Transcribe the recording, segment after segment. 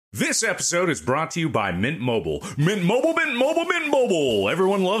This episode is brought to you by Mint Mobile. Mint Mobile, Mint Mobile, Mint Mobile.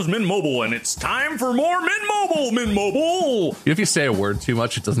 Everyone loves Mint Mobile, and it's time for more Mint Mobile, Mint Mobile. If you say a word too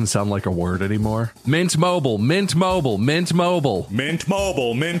much, it doesn't sound like a word anymore. Mint Mobile, Mint Mobile, Mint Mobile. Mint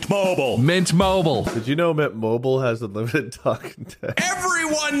Mobile, Mint Mobile. Mint Mobile. Did you know Mint Mobile has unlimited talk and text?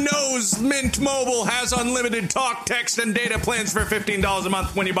 Everyone knows Mint Mobile has unlimited talk, text, and data plans for $15 a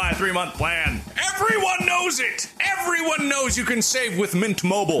month when you buy a 3-month plan. Everyone knows it. Everyone knows you can save with Mint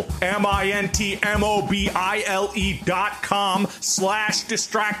Mobile.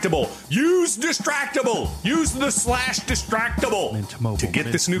 MintMobile.com/distractible. Use Distractable. Use the /distractable. To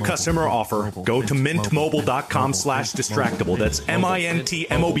get this new customer offer, go to mintmobile.com/distractible. That's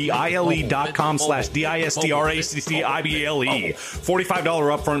MintMobile.com/distractible.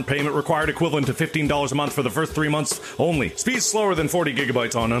 $45 upfront payment required, equivalent to $15 a month for the first 3 months only. Speed slower than 40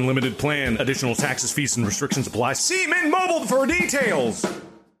 gigabytes on unlimited plan. Additional taxes, fees, and restrictions apply. See Mint Mobile for details.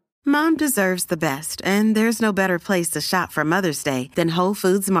 Mom deserves the best, and there's no better place to shop for Mother's Day than Whole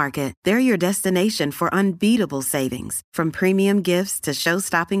Foods Market. They're your destination for unbeatable savings, from premium gifts to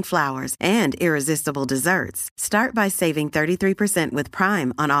show-stopping flowers and irresistible desserts. Start by saving 33% with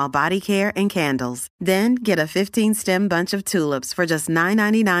Prime on all body care and candles. Then get a 15-stem bunch of tulips for just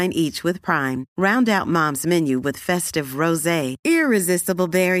 $9.99 each with Prime. Round out Mom's menu with festive rosé, irresistible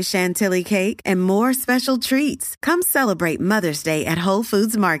berry chantilly cake, and more special treats. Come celebrate Mother's Day at Whole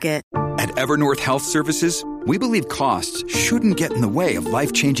Foods Market. At Evernorth Health Services, we believe costs shouldn't get in the way of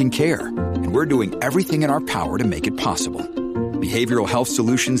life-changing care, and we're doing everything in our power to make it possible. Behavioral health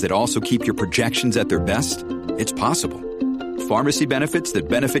solutions that also keep your projections at their best? It's possible. Pharmacy benefits that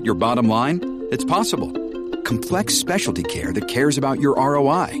benefit your bottom line? It's possible. Complex specialty care that cares about your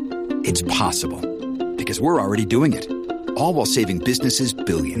ROI? It's possible. Because we're already doing it. All while saving businesses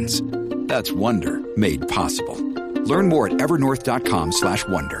billions. That's Wonder made possible. Learn more at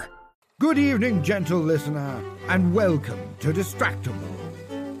evernorth.com/wonder. Good evening, gentle listener, and welcome to Distractable.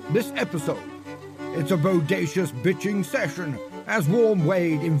 This episode, it's a bodacious bitching session as Warm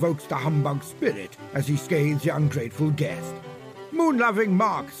Wade invokes the humbug spirit as he scathes the ungrateful guest. Moon-loving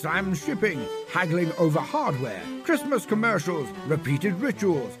Mark slams shipping, haggling over hardware, Christmas commercials, repeated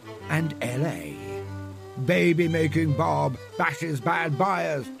rituals, and L.A. Baby-making Bob bashes bad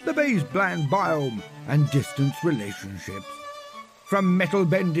buyers, the Bay's bland biome, and distant relationships. From metal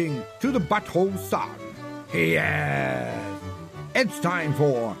bending to the butthole sun. Yes, it's time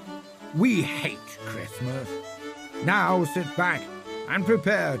for We Hate Christmas. Now sit back and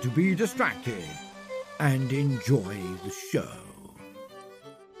prepare to be distracted and enjoy the show.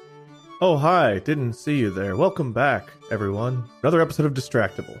 Oh, hi. Didn't see you there. Welcome back, everyone. Another episode of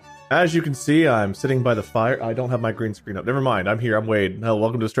Distractable. As you can see, I'm sitting by the fire. I don't have my green screen up. Never mind. I'm here. I'm Wade. Hell,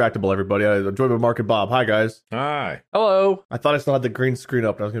 welcome to Distractable, everybody. I'm joined by Mark and Bob. Hi, guys. Hi. Hello. I thought I still had the green screen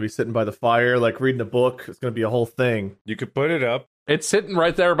up, and I was going to be sitting by the fire, like reading a book. It's going to be a whole thing. You could put it up. It's sitting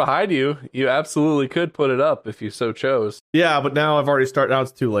right there behind you. You absolutely could put it up if you so chose. Yeah, but now I've already started. Now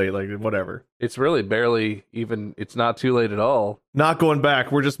it's too late. Like, whatever. It's really barely even, it's not too late at all. Not going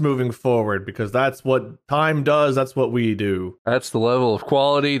back. We're just moving forward because that's what time does. That's what we do. That's the level of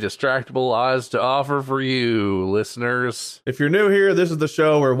quality Distractable has to offer for you, listeners. If you're new here, this is the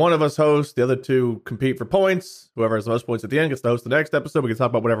show where one of us hosts, the other two compete for points. Whoever has the most points at the end gets to host the next episode. We can talk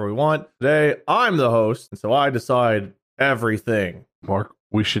about whatever we want. Today, I'm the host, and so I decide everything. Mark,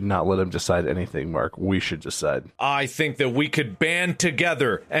 we should not let him decide anything, Mark. We should decide. I think that we could band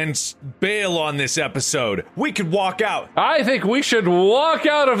together and bail on this episode. We could walk out. I think we should walk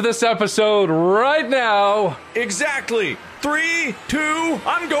out of this episode right now. Exactly. 3, 2,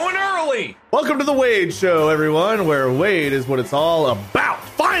 I'm going early. Welcome to the Wade Show, everyone, where Wade is what it's all about.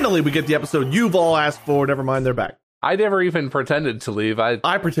 Finally, we get the episode you've all asked for. Never mind, they're back. I never even pretended to leave.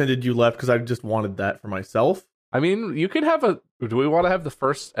 I pretended you left because I just wanted that for myself. I mean, you could have do we want to have the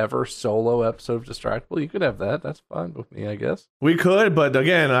first ever solo episode of Distractable? You could have that. That's fine with me, I guess. We could, but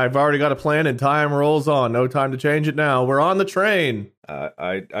again, I've already got a plan and time rolls on. No time to change it now. We're on the train.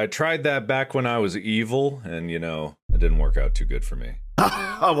 I tried that back when I was evil, and, it didn't work out too good for me.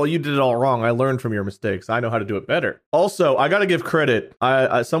 Oh, well, you did it all wrong. I learned from your mistakes. I know how to do it better. Also, I got to give credit.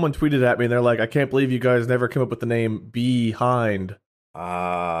 Someone tweeted at me, and they're like, I can't believe you guys never came up with the name Behind.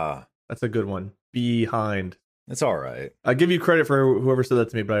 That's a good one. Behind. It's all right. I give you credit for whoever said that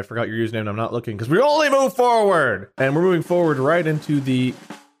to me, but I forgot your username and I'm not looking because we only move forward. And we're moving forward right into the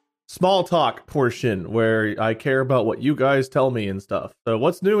small talk portion where I care about what you guys tell me and stuff. So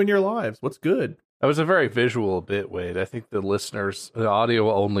what's new in your lives? What's good? That was a very visual bit, Wade. I think the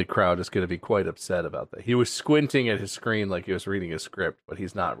audio-only crowd is going to be quite upset about that. He was squinting at his screen like he was reading a script, but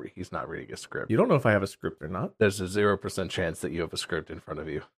he's not reading a script. You don't know if I have a script or not. There's a 0% chance that you have a script in front of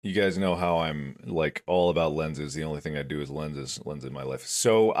you. You guys know how I'm like all about lenses. The only thing I do is lenses in my life.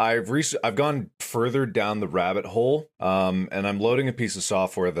 So I've gone further down the rabbit hole, and I'm loading a piece of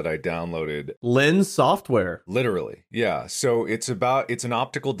software that I downloaded. Lens software. Literally, yeah. So it's an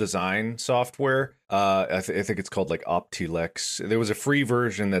optical design software. I think it's called like Optilex. There was a free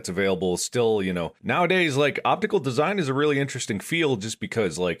version that's available still, nowadays, like optical design is a really interesting field just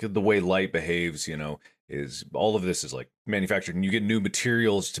because like the way light behaves, is all of this is like manufactured and you get new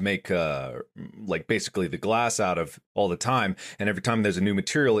materials to make like basically the glass out of all the time, and every time there's a new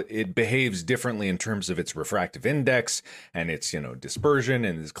material it behaves differently in terms of its refractive index and its dispersion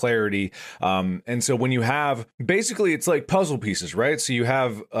and its clarity, and so when you have basically it's like puzzle pieces, right? So you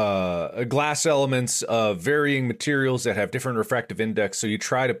have glass elements of varying materials that have different refractive index, so you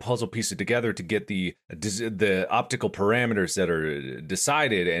try to puzzle piece it together to get the optical parameters that are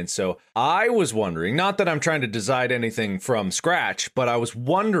decided. And so I was wondering, not that I'm trying to decide anything from scratch, but I was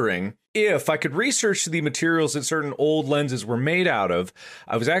wondering if I could research the materials that certain old lenses were made out of.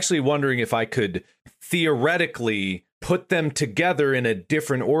 I was actually wondering if I could theoretically put them together in a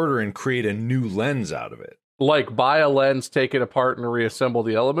different order and create a new lens out of it. Like buy a lens, take it apart, and reassemble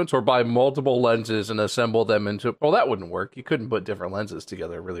the elements, or buy multiple lenses and assemble them into... Well, that wouldn't work. You couldn't put different lenses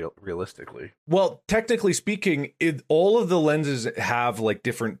together really realistically. Well, technically speaking, all of the lenses have like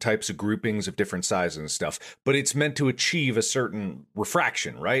different types of groupings of different sizes and stuff, but it's meant to achieve a certain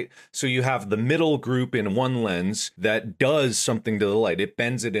refraction, right? So you have the middle group in one lens that does something to the light. It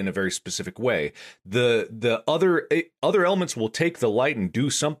bends it in a very specific way. The other elements will take the light and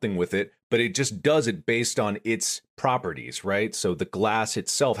do something with it, but it just does it based on its properties, right? So the glass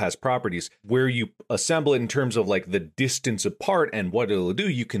itself has properties. Where you assemble it in terms of like the distance apart and what it'll do,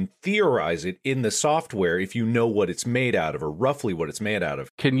 you can theorize it in the software if you know what it's made out of or roughly what it's made out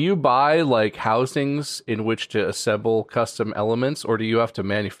of. Can you buy like housings in which to assemble custom elements, or do you have to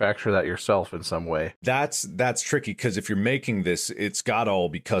manufacture that yourself in some way? That's tricky, because if you're making this, it's got to all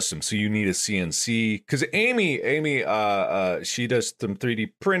be custom. So you need a CNC, because Amy, she does some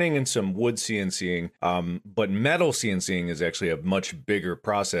 3D printing and some wood CNCing, but metal CNCing is actually a much bigger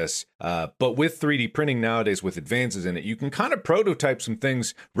process. But with 3D printing nowadays, with advances in it, you can kind of prototype some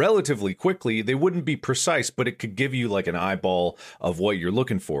things relatively quickly. They wouldn't be precise, but it could give you like an eyeball of what you're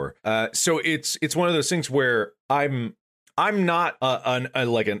looking for. So it's one of those things where I'm not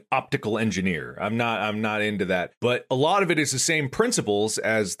like an optical engineer. I'm not into that. But a lot of it is the same principles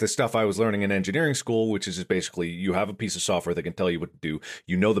as the stuff I was learning in engineering school, which is just basically you have a piece of software that can tell you what to do.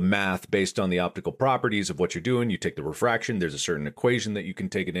 You know the math based on the optical properties of what you're doing. You take the refraction. There's a certain equation that you can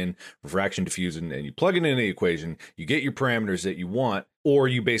take it in, refraction, diffusion, and you plug it in the equation. You get your parameters that you want, or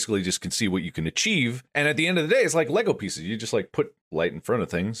you basically just can see what you can achieve. And at the end of the day, it's like Lego pieces. You just like put light in front of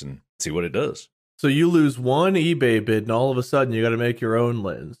things and see what it does. So you lose one eBay bid, and all of a sudden you got to make your own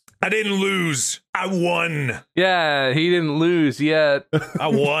lens. I didn't lose. I won. Yeah, he didn't lose yet. I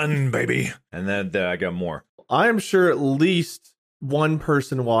won, baby. And then I got more. I am sure at least one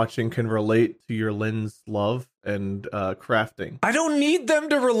person watching can relate to your lens love and crafting. I don't need them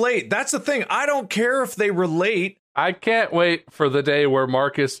to relate. That's the thing. I don't care if they relate. I can't wait for the day where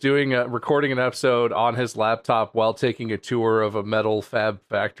Marcus recording an episode on his laptop while taking a tour of a metal fab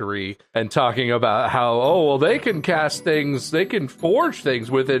factory and talking about how, they can cast things, they can forge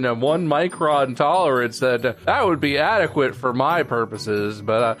things within a 1 micron tolerance that would be adequate for my purposes.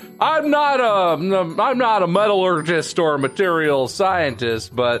 But I'm not a metallurgist or a material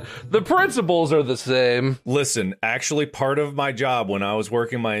scientist, but the principles are the same. Listen, actually, part of my job when I was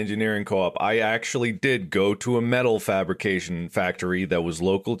working my engineering co-op, I actually did go to a metal fabrication factory that was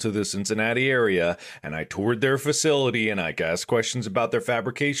local to the Cincinnati area, and I toured their facility and I asked questions about their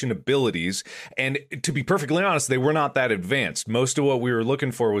fabrication abilities. And to be perfectly honest, they were not that advanced. Most of what we were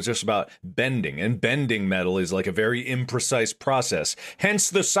looking for was just about bending, and bending metal is like a very imprecise process,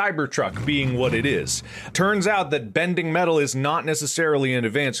 hence the Cybertruck being what it is. Turns out that bending metal is not necessarily an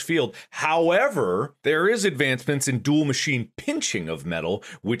advanced field. However, there is advancements in dual machine pinching of metal,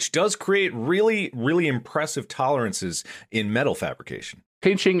 which does create really, really impressive tolerances in metal fabrication.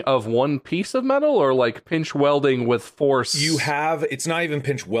 Pinching of one piece of metal, or like pinch welding with force? It's not even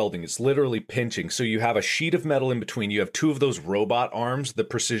pinch welding, it's literally pinching. So you have a sheet of metal in between, you have two of those robot arms, the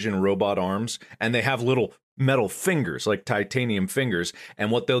precision robot arms, and they have little metal fingers, like titanium fingers.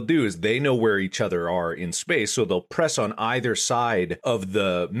 And what they'll do is they know where each other are in space, so they'll press on either side of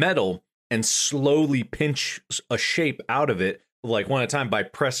the metal and slowly pinch a shape out of it like one at a time by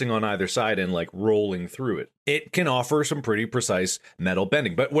pressing on either side and like rolling through it. It can offer some pretty precise metal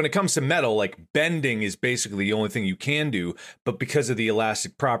bending. But when it comes to metal, like bending is basically the only thing you can do. But because of the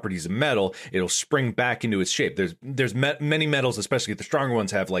elastic properties of metal, it'll spring back into its shape. There's many metals, especially the stronger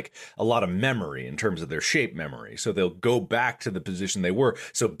ones, have like a lot of memory in terms of their shape memory. So they'll go back to the position they were.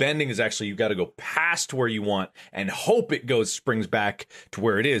 So bending is actually, you've got to go past where you want and hope it springs back to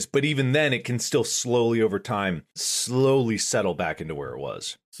where it is. But even then, it can still slowly over time, slowly settle back into where it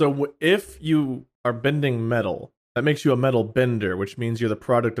was. So if you are bending metal, that makes you a metal bender, which means you're the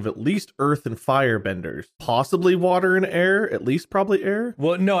product of at least earth and fire benders, possibly water and air, at least probably air.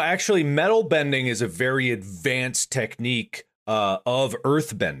 Well, no, actually, metal bending is a very advanced technique of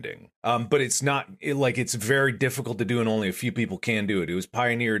earth bending. But it's not it's very difficult to do, and only a few people can do it. It was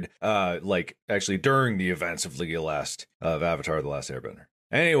pioneered actually during the events of Avatar: The Last Airbender.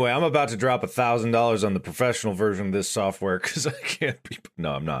 Anyway, I'm about to drop $1,000 on the professional version of this software because I can't be.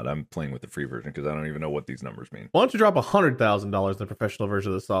 No, I'm not. I'm playing with the free version because I don't even know what these numbers mean. Why don't you drop $100,000 in the professional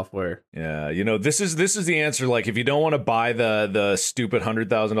version of the software? Yeah, this is the answer. Like, if you don't want to buy the stupid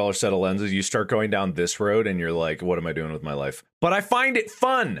 $100,000 set of lenses, you start going down this road, and you're like, what am I doing with my life? But I find it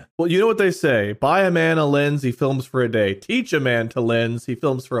fun. Well, you know what they say: buy a man a lens, he films for a day. Teach a man to lens, he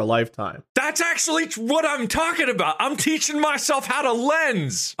films for a lifetime. That's actually what I'm talking about. I'm teaching myself how to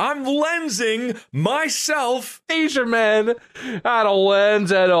lens. I'm lensing myself. Teach a man how to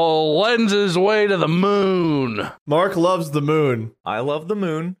lens, and he'll lens his way to the moon. Mark loves the moon. I love the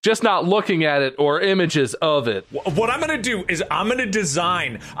moon. Just not looking at it or images of it. What I'm going to do is I'm going to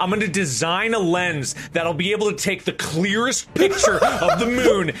design a lens that'll be able to take the clearest picture of the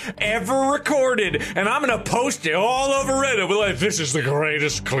moon ever recorded, and I'm going to post it all over Reddit. We're like, this is the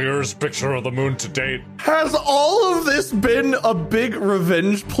greatest, clearest picture of the moon to date. Has all of this been a big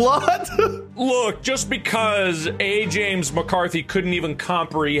revenge plot? Look, just because A. James McCarthy couldn't even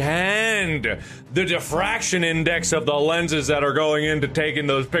comprehend the diffraction index of the lenses that are going into taking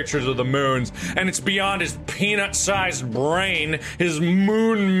those pictures of the moons, and it's beyond his peanut-sized brain, his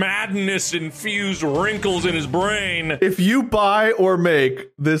moon madness-infused wrinkles in his brain. If you buy or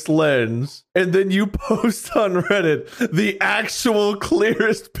make this lens, and then you post on Reddit the actual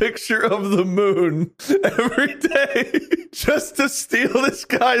clearest picture of the moon every day just to steal this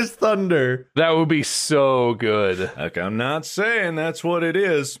guy's thunder. That would be so good. Like, I'm not saying that's what it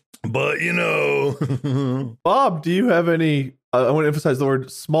is, but Bob, do you have any, I want to emphasize the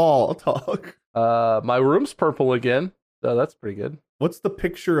word small talk. My room's purple again. So that's pretty good. What's the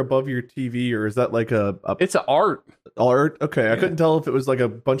picture above your TV, or is that like It's an art. Art? Okay, Yeah. I couldn't tell if it was like a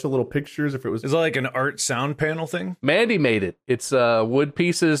bunch of little pictures, if it was... Is it like an art sound panel thing? Mandy made it. It's wood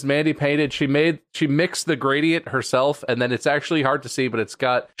pieces Mandy painted. She mixed the gradient herself, and then it's actually hard to see, but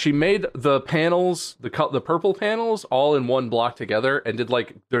she made the panels, the purple panels, all in one block together, and did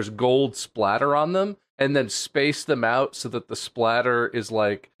there's gold splatter on them, and then spaced them out so that the splatter is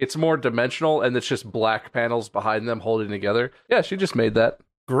it's more dimensional, and it's just black panels behind them holding together. Yeah, she just made that.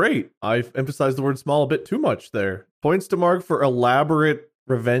 Great. I've emphasized the word small a bit too much there. Points to Mark for elaborate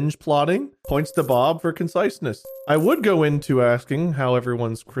revenge plotting. Points to Bob for conciseness. I would go into asking how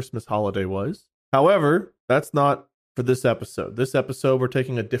everyone's Christmas holiday was. However, that's not for this episode. This episode, we're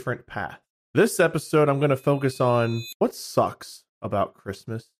taking a different path. This episode, I'm going to focus on what sucks about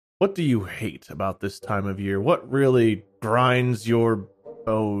Christmas. What do you hate about this time of year? What really grinds your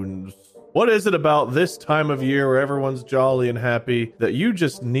bones? What is it about this time of year where everyone's jolly and happy that you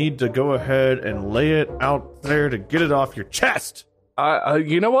just need to go ahead and lay it out there to get it off your chest?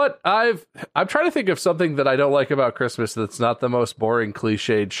 You know what? I'm trying to think of something that I don't like about Christmas that's not the most boring,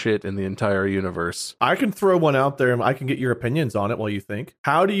 cliched shit in the entire universe. I can throw one out there and I can get your opinions on it while you think.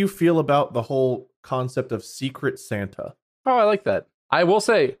 How do you feel about the whole concept of Secret Santa? Oh, I like that. I will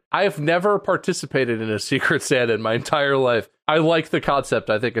say, I've never participated in a Secret Santa in my entire life. I like the concept.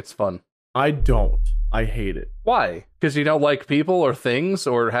 I think it's fun. I don't. I hate it. Why? Because you don't like people or things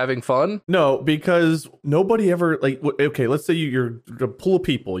or having fun? No, because nobody ever, okay, let's say you're a pool of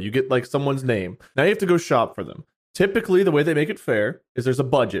people. You get someone's name. Now you have to go shop for them. Typically, the way they make it fair is there's a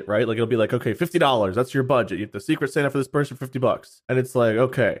budget, right? It'll be okay, $50. That's your budget. You have the Secret Santa for this person, $50. And it's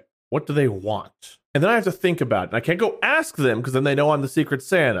okay, what do they want? And then I have to think about it. And I can't go ask them because then they know I'm the Secret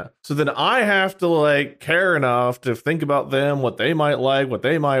Santa. So then I have to care enough to think about them, what they might like, what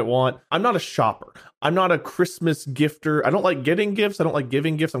they might want. I'm not a shopper. I'm not a Christmas gifter. I don't like getting gifts. I don't like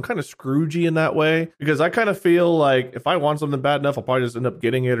giving gifts. I'm kind of Scroogey in that way because I kind of feel like if I want something bad enough, I'll probably just end up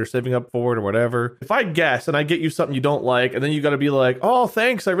getting it or saving up for it or whatever. If I guess and I get you something you don't like, and then you got to be like, oh,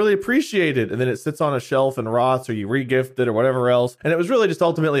 thanks, I really appreciate it. And then it sits on a shelf and rots, or you re-gift it or whatever else. And it was really just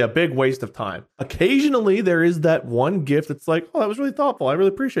ultimately a big waste of time. Occasionally there is that one gift that's like, oh, that was really thoughtful. I really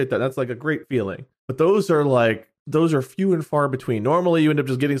appreciate that. That's like a great feeling. But those are few and far between. Normally you end up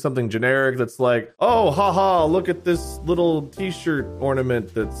just getting something generic that's like, oh, haha, look at this little t-shirt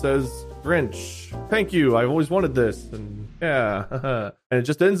ornament that says Grinch. Thank you. I've always wanted this. And yeah. And it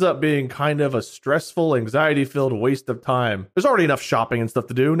just ends up being kind of a stressful, anxiety-filled waste of time. There's already enough shopping and stuff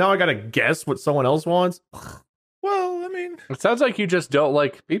to do. Now I gotta guess what someone else wants. Well, I mean, It sounds like you just don't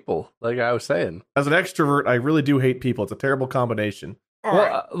like people, like I was saying. As an extrovert, I really do hate people. It's a terrible combination. all Well,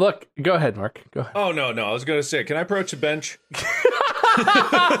 right. look, go ahead, Mark. Go ahead. Oh, no. I was going to say, can I approach a bench?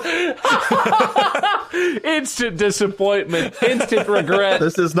 Instant disappointment, instant regret.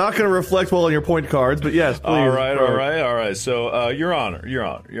 This is not going to reflect well on your point cards, but yes, please. All right. So, Your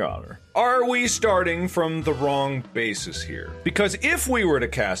Honor. Are we starting from the wrong basis here? Because if we were to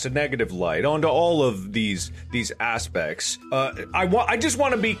cast a negative light onto all of these aspects, I just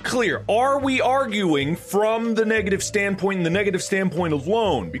want to be clear. Are we arguing from the negative standpoint and the negative standpoint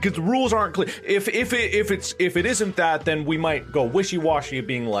alone? Because the rules aren't clear. If it isn't that, then we might go wishy-washy,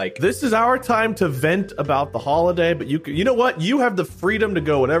 being like, This is our time to vent about the holiday, but you know what? You have the freedom to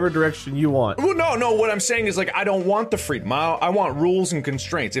go whatever direction you want. well, no. What I'm saying is, like, I don't want the freedom. I want rules and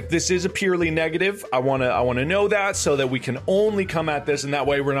constraints. If this is a purely negative, I want to know that so that we can only come at this, and that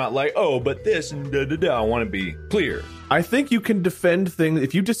way we're not like, oh, but this and da. I want to be clear. I think you can defend things.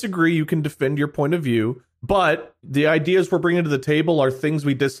 If you disagree, you can defend your point of view. But the ideas we're bringing to the table are things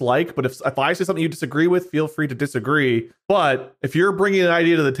we dislike. But if I say something you disagree with, feel free to disagree. But if you're bringing an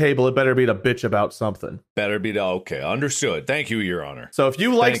idea to the table, it better be to bitch about something. Better be okay. Understood. Thank you, Your Honor. So if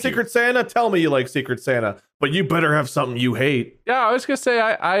you like Thank you. Secret Santa, tell me you like Secret Santa. But you better have something you hate. Yeah, I was gonna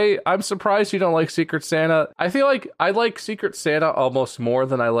say I'm surprised you don't like Secret Santa. I feel like I like Secret Santa almost more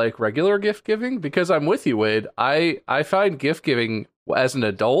than I like regular gift giving because I'm with you, Wade. I find gift giving as an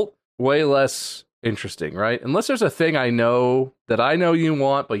adult way less interesting, right? Unless there's a thing I know you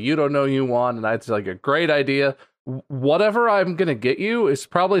want, but you don't know you want, and that's like a great idea. Whatever I'm gonna get you is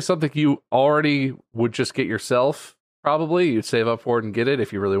probably something you already would just get yourself. Probably you'd save up for it and get it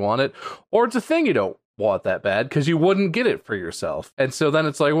if you really want it, or it's a thing you don't want that bad because you wouldn't get it for yourself. And so then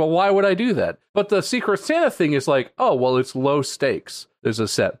it's like, well, why would I do that? But the Secret Santa thing is like, oh, well, it's low stakes. There's a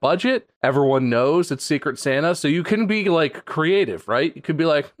set budget. Everyone knows it's Secret Santa. So you can be like creative, right? You could be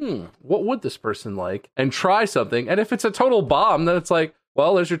like, what would this person like? And try something. And if it's a total bomb, then it's like,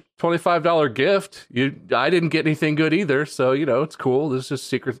 well, there's your $25 gift. I didn't get anything good either. So, it's cool. This is just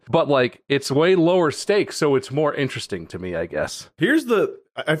secret. But like, it's way lower stakes. So it's more interesting to me, I guess.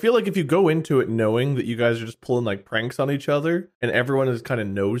 I feel like if you go into it knowing that you guys are just pulling like pranks on each other and everyone is kind of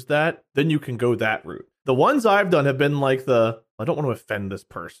knows that, then you can go that route. The ones I've done have been like I don't want to offend this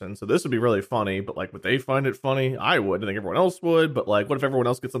person, so this would be really funny, but like, would they find it funny? I would. I think everyone else would, but like, what if everyone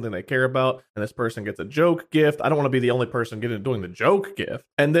else gets something they care about and this person gets a joke gift? I don't want to be the only person doing the joke gift.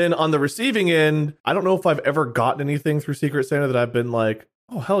 And then on the receiving end, I don't know if I've ever gotten anything through Secret Santa that I've been like,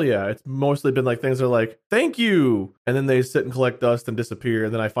 oh, hell yeah. It's mostly been like things that are like, thank you. And then they sit and collect dust and disappear.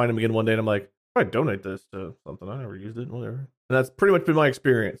 And then I find them again one day and I'm like, I donate this to something. I never used it, whatever. And that's pretty much been my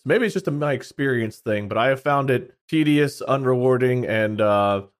experience. Maybe it's just my experience thing, but I have found it tedious, unrewarding, and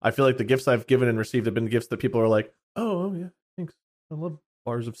I feel like the gifts I've given and received have been gifts that people are like, oh yeah, thanks. I love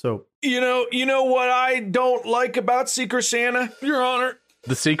bars of soap. You know what I don't like about Secret Santa, Your Honor?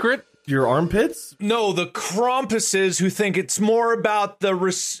 The secret? Your armpits? No, the Krampuses who think it's more about the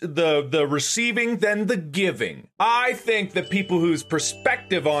receiving than the giving. I think that people whose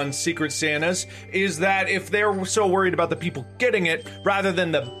perspective on Secret Santas is that if they're so worried about the people getting it rather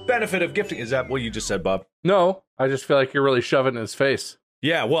than the benefit of gifting. Is that what you just said, Bob? No, I just feel like you're really shoving it in his face.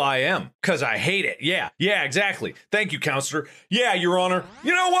 Yeah, well, I am, because I hate it. Yeah, exactly. Thank you, Counselor. Yeah, Your Honor.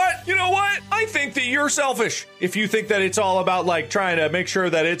 You know what? I think that you're selfish if you think that it's all about, like, trying to make sure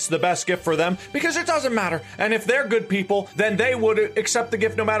that it's the best gift for them, because it doesn't matter. And if they're good people, then they would accept the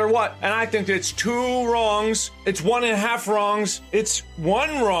gift no matter what. And I think that it's 2 wrongs. It's 1.5 wrongs. It's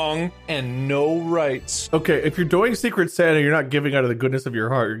 1 wrong and no rights. Okay, if you're doing Secret Santa, you're not giving out of the goodness of your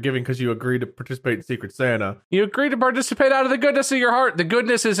heart. You're giving because you agreed to participate in Secret Santa. You agree to participate out of the goodness of your heart. The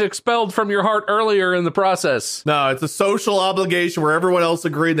goodness is expelled from your heart earlier in the process. No, it's a social obligation where everyone else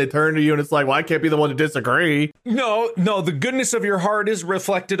agreed. They turn to you and it's like, well, I can't be the one to disagree. No, the goodness of your heart is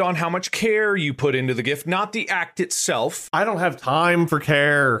reflected on how much care you put into the gift, not the act itself. I don't have time for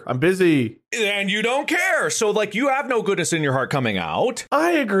care. I'm busy. And you don't care. So, like, you have no goodness in your heart coming out.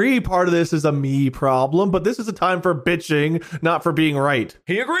 I agree part of this is a me problem, but this is a time for bitching, not for being right.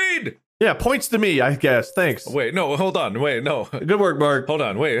 He agreed. Yeah, points to me, I guess. Thanks. Wait, no, hold on. Wait, no. Good work, Mark. Hold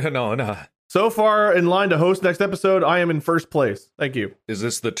on. Wait, no. So far in line to host next episode, I am in first place. Thank you. Is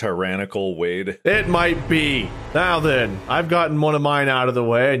this the tyrannical Wade? It might be. Now then, I've gotten one of mine out of the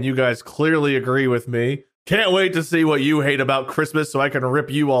way, and you guys clearly agree with me. Can't wait to see what you hate about Christmas so I can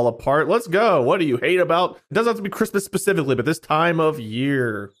rip you all apart. Let's go. What do you hate about? It doesn't have to be Christmas specifically, but this time of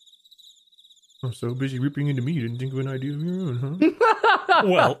year. I'm so busy ripping into me, you didn't think of an idea of your own, huh?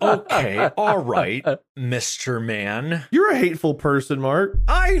 Well, okay. All right, Mr. Man. You're a hateful person, Mark.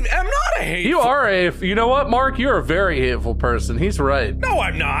 I am not a hateful... You know what, Mark? You're a very hateful person. He's right. No,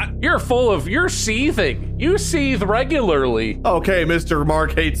 I'm not. You're seething. You seethe regularly. Okay, Mr.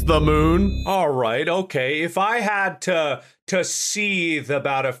 Mark hates the moon. All right, okay. If I had to seethe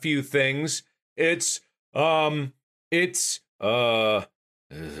about a few things, it's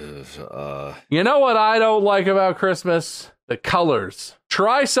You know what I don't like about Christmas? The colors.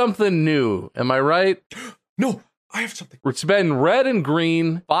 Try something new. Am I right? No, I have something. It's been red and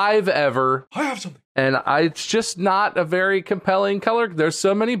green, 5 ever. I have something. And it's just not a very compelling color. There's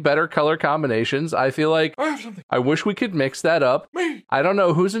so many better color combinations. I feel like I have something. I wish we could mix that up. Me. I don't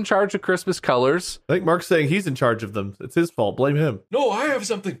know who's in charge of Christmas colors. I think Mark's saying he's in charge of them. It's his fault. Blame him. No, I have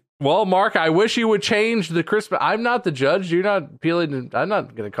something. Well, Mark, I wish you would change the Christmas. I'm not the judge. You're not appealing. I'm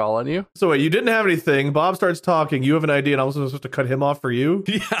not going to call on you. So wait, you didn't have anything. Bob starts talking. You have an idea, and I'm supposed to cut him off for you?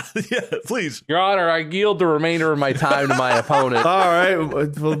 Yeah, please. Your Honor, I yield the remainder of my time to my opponent. All right.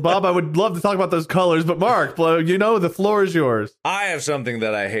 Well, Bob, I would love to talk about those colors, but Mark, the floor is yours. I have something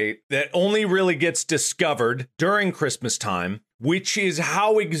that I hate that only really gets discovered during Christmas time, which is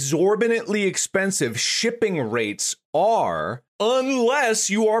how exorbitantly expensive shipping rates are unless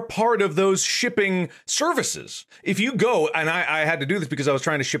you are part of those shipping services. If you go, and I had to do this because I was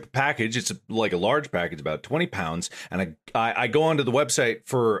trying to ship a package. It's like a large package, about 20 pounds. And I go onto the website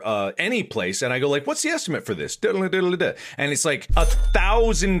for any place and I go like, what's the estimate for this? And it's like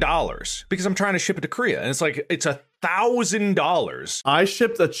 $1,000 because I'm trying to ship it to Korea. And it's like, it's $1,000. I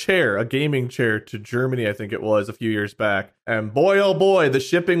shipped a gaming chair to Germany, I think it was, a few years back. And boy, oh boy, the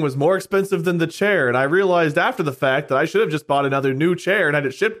shipping was more expensive than the chair. And I realized after the fact that I should have just bought another new chair and had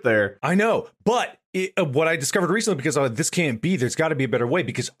it shipped there. I know, but what I discovered recently, because this can't be, there's got to be a better way,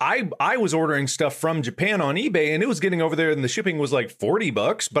 because I was ordering stuff from Japan on eBay and it was getting over there and the shipping was like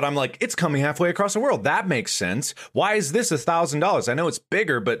 $40, but I'm like, it's coming halfway across the world. That makes sense. Why is this $1,000? I know it's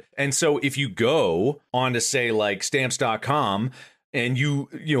bigger, but, and so if you go on to say like stamps.com, and you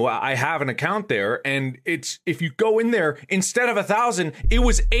know, I have an account there, and it's, if you go in there, instead of $1,000, it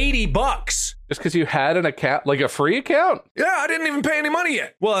was $80. Just because you had an account, like a free account? Yeah, I didn't even pay any money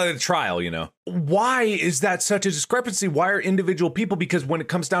yet. Well, a trial, you know. Why is that such a discrepancy? Why are individual people? Because when it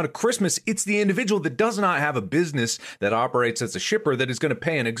comes down to Christmas, it's the individual that does not have a business that operates as a shipper that is going to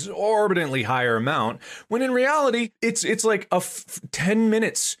pay an exorbitantly higher amount. When in reality, it's like 10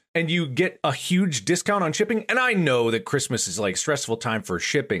 minutes and you get a huge discount on shipping. And I know that Christmas is like stressful time for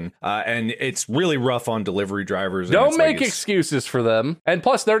shipping, and it's really rough on delivery drivers. Don't make excuses for them. And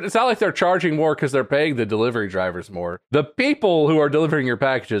plus, it's not like they're charging more because they're paying the delivery drivers more. The people who are delivering your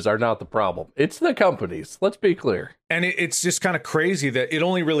packages are not the problem. It's the companies. Let's be clear. And it's just kind of crazy that it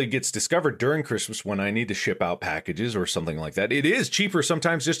only really gets discovered during Christmas when I need to ship out packages or something like that. It is cheaper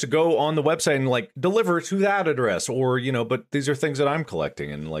sometimes just to go on the website and like deliver to that address, or, you know, but these are things that I'm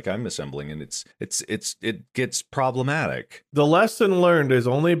collecting and like I'm assembling, and it gets problematic. The lesson learned is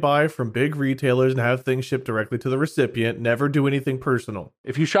only buy from big retailers and have things shipped directly to the recipient. Never do anything personal.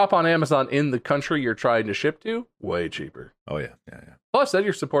 If you shop on Amazon in the country you're trying to ship to, way cheaper. Oh, yeah. Plus, then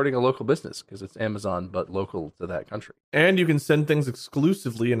you're supporting a local business because it's Amazon, but local to that country. And you can send things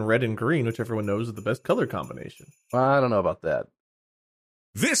exclusively in red and green, which everyone knows is the best color combination. I don't know about that.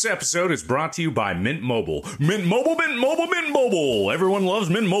 This episode is brought to you by Mint Mobile. Mint Mobile, Mint Mobile, Mint Mobile. Everyone loves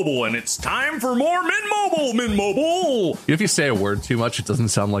Mint Mobile, and it's time for more Mint Mobile, Mint Mobile. If you say a word too much, it doesn't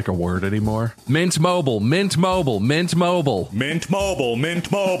sound like a word anymore. Mint Mobile, Mint Mobile, Mint Mobile. Mint Mobile, Mint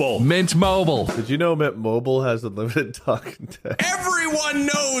Mobile. Mint Mobile. Did you know Mint Mobile has unlimited talk and text? Everyone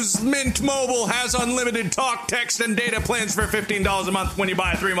knows Mint Mobile has unlimited talk, text, and data plans for $15 a month when you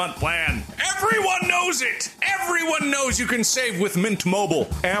buy a 3-month plan. Everyone knows it. Everyone knows you can save with Mint Mobile.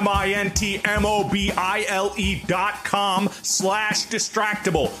 Distractable.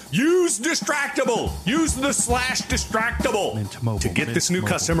 MINTMOBILE.com/distractable. Use Distractable. Use the /distractable. To get this new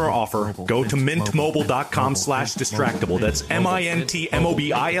customer offer, go to mintmobile.com/distractable. That's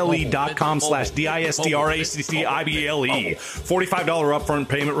MINTMOBILE.com/DISTRACTIBLE. $45 upfront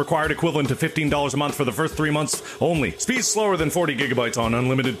payment required, equivalent to $15 a month for the first 3 months only. Speed slower than 40 gigabytes on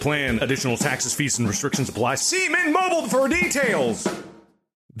unlimited plan. Additional taxes, fees, and restrictions apply. See Mint Mobile for details.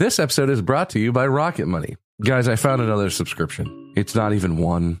 This episode is brought to you by Rocket Money. Guys, I found another subscription. It's not even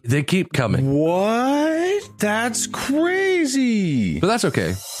one. They keep coming. What? That's crazy. But that's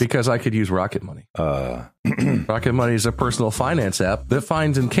okay, because I could use Rocket Money. Rocket Money is a personal finance app that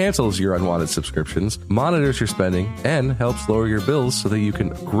finds and cancels your unwanted subscriptions, monitors your spending, and helps lower your bills so that you can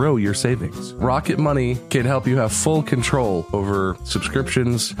grow your savings. Rocket Money can help you have full control over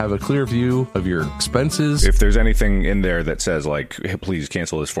subscriptions, have a clear view of your expenses. If there's anything in there that says, like, hey, please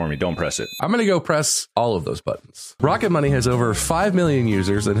cancel this for me, don't press it. I'm going to go press all of those buttons. Rocket Money has over 5 million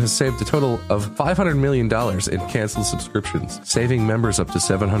users and has saved a total of $500 million in canceled subscriptions, saving members up to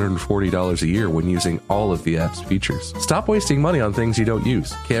 $740 a year when using all of the app's features. Stop wasting money on things you don't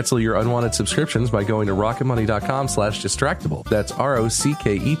use. Cancel your unwanted subscriptions by going to rocketmoney.com/distractable. That's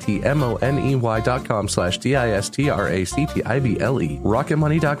ROCKETMONEY.com/DISTRACTIBLE.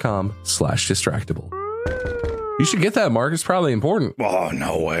 rocketmoney.com/distractable. You should get that, Mark. It's probably important. Oh,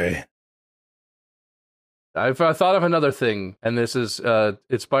 no way. I've thought of another thing, and this is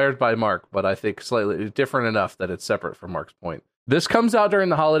inspired by Mark, but I think slightly different enough that it's separate from Mark's point. This comes out during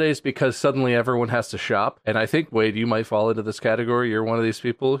the holidays because suddenly everyone has to shop. And I think, Wade, you might fall into this category. You're one of these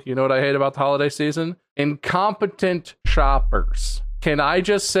people. You know what I hate about the holiday season? Incompetent shoppers. Can I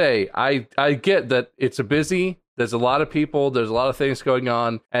just say, I get that it's busy. There's a lot of people. There's a lot of things going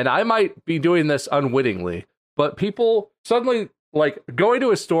on. And I might be doing this unwittingly. But people suddenly, like, going to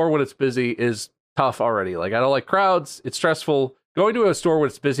a store when it's busy is tough already. Like, I don't like crowds. It's stressful. Going to a store when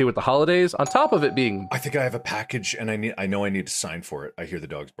it's busy with the holidays, on top of it being... I think I have a package, and I know I need to sign for it. I hear the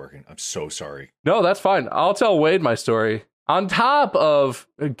dogs barking. I'm so sorry. No, that's fine. I'll tell Wade my story. On top of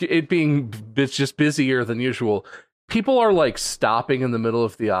it being just busier than usual, people are, like, stopping in the middle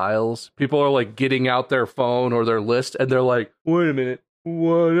of the aisles. People are, like, getting out their phone or their list, and they're like, wait a minute.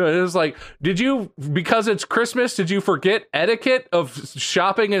 What? It's like, because it's Christmas, did you forget etiquette of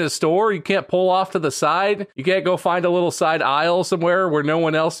shopping in a store? You can't pull off to the side. You can't go find a little side aisle somewhere where no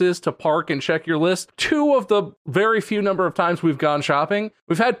one else is to park and check your list. 2 of the very few number of times we've gone shopping,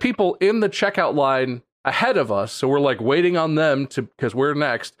 we've had people in the checkout line ahead of us, so we're like waiting on them to, because we're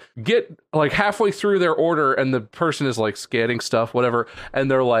next, get like halfway through their order, and the person is like scanning stuff, whatever, and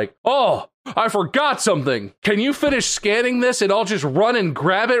they're like, oh, I forgot something. Can you finish scanning this and I'll just run and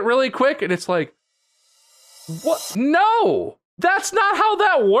grab it really quick? And it's like, what? No, that's not how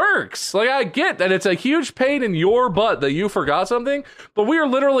that works. Like, I get that it's a huge pain in your butt that you forgot something, but we were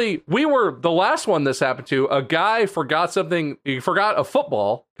the last one this happened to. A guy forgot something. He forgot a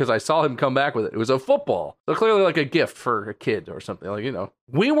football, because I saw him come back with it. It was a football. So clearly like a gift for a kid or something, like, you know.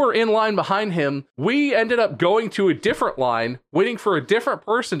 We were in line behind him. We ended up going to a different line, waiting for a different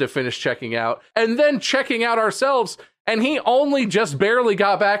person to finish checking out, and then checking out ourselves. And he only just barely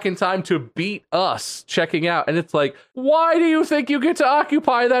got back in time to beat us checking out. And it's like, why do you think you get to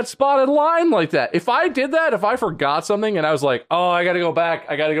occupy that spot in line like that? If I did that, if I forgot something and I was like, oh, I got to go back,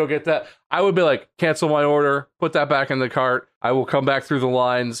 I got to go get that, I would be like, cancel my order, put that back in the cart. I will come back through the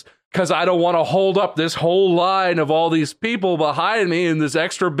lines, because I don't want to hold up this whole line of all these people behind me in this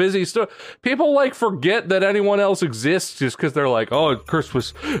extra busy store. People like forget that anyone else exists just because they're like, oh,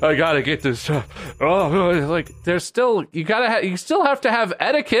 Christmas, I gotta get this. Like, there's still, you still have to have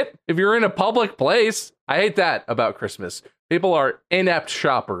etiquette if you're in a public place. I hate that about Christmas. People are inept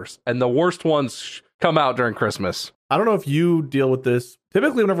shoppers, and the worst ones come out during Christmas. I don't know if you deal with this.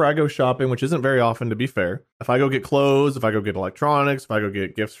 Typically, whenever I go shopping, which isn't very often, to be fair, if I go get clothes, if I go get electronics, if I go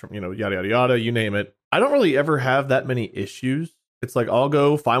get gifts from, yada, yada, yada, you name it, I don't really ever have that many issues. It's like, I'll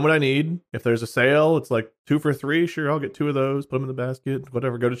go find what I need. If there's a sale, it's like 2 for $3. Sure, I'll get 2 of those, put them in the basket,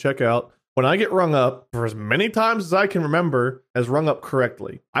 whatever, go to checkout. When I get rung up, for as many times as I can remember, as rung up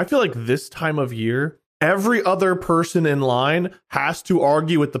correctly, I feel like this time of year, every other person in line has to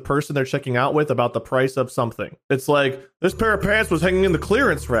argue with the person they're checking out with about the price of something. It's like, this pair of pants was hanging in the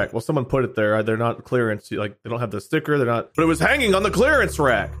clearance rack. Well, someone put it there. They're not clearance. Like, they don't have the sticker. They're not. But it was hanging on the clearance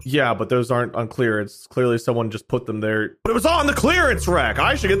rack. Yeah, but those aren't on clearance. Clearly, someone just put them there. But it was on the clearance rack.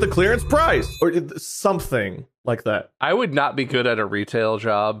 I should get the clearance price. Or something. like that. I would not be good at a retail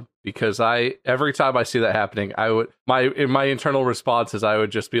job because every time I see that happening, my internal response is I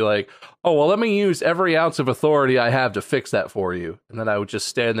would just be like, oh, well, let me use every ounce of authority I have to fix that for you. And then I would just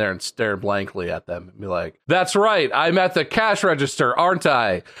stand there and stare blankly at them and be like, that's right, I'm at the cash register, aren't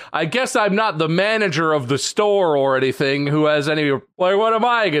I? I guess I'm not the manager of the store or anything who has any, like, what am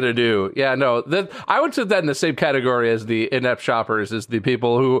I going to do? Yeah, no, I would put that in the same category as the inept shoppers, as the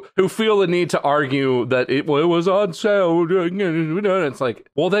people who feel the need to argue that it was on sale. It's like,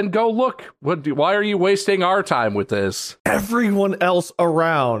 well, then go look. Why are you wasting our time with this? Everyone else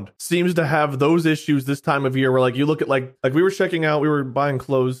around seems to have those issues this time of year where, like, you look at like we were checking out, we were buying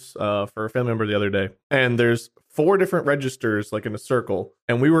clothes for a family member the other day, and there's 4 different registers like in a circle,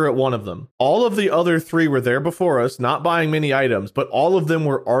 and we were at one of them. All of the other 3 were there before us, not buying many items, but all of them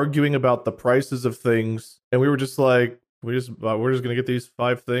were arguing about the prices of things, and we were just like, we're just gonna get these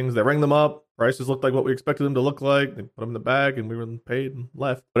 5 things. They rang them up. Prices looked like what we expected them to look like. They put them in the bag, and we were paid and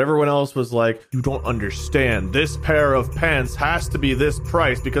left. But everyone else was like, you don't understand. This pair of pants has to be this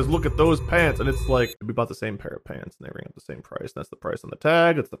price because look at those pants. And it's like, we bought the same pair of pants, and they ring up the same price. That's the price on the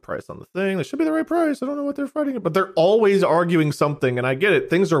tag. It's the price on the thing. That should be the right price. I don't know what they're fighting it. But they're always arguing something, and I get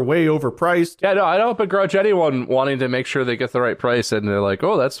it. Things are way overpriced. Yeah, no, I don't begrudge anyone wanting to make sure they get the right price, and they're like,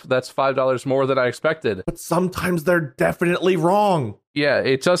 oh, that's $5 more than I expected. But sometimes they're definitely wrong. Yeah,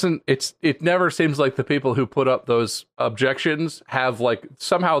 it never seems like the people who put up those objections have, like,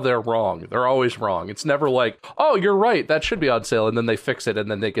 somehow they're wrong. They're always wrong. It's never like, oh, you're right, that should be on sale, and then they fix it,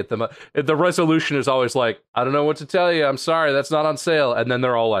 and then they get them. The resolution is always like, I don't know what to tell you. I'm sorry, that's not on sale. And then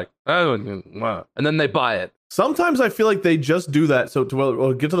they're all like, oh, and then they buy it. Sometimes I feel like they just do that so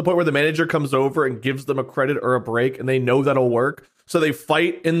to get to the point where the manager comes over and gives them a credit or a break, and they know that'll work. So they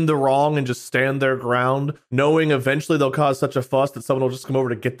fight in the wrong and just stand their ground, knowing eventually they'll cause such a fuss that someone will just come over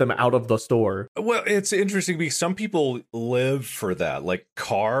to get them out of the store. Well, it's interesting because some people live for that, like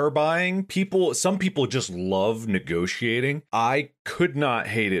car buying. Some people just love negotiating. I could not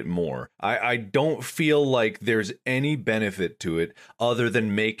hate it more. I don't feel like there's any benefit to it other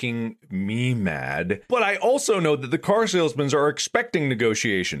than making me mad. But I also know that the car salesmen are expecting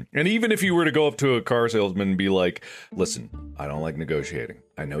negotiation. And even if you were to go up to a car salesman and be like, listen, I don't like negotiating.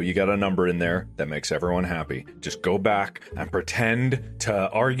 I know you got a number in there that makes everyone happy. Just go back and pretend to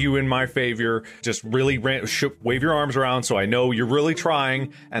argue in my favor. Just really wave your arms around so I know you're really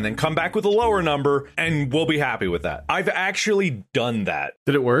trying, and then come back with a lower number and we'll be happy with that. I've actually done that.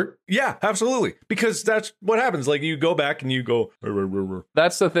 Did it work? Yeah, absolutely. Because that's what happens. Like, you go back and you go.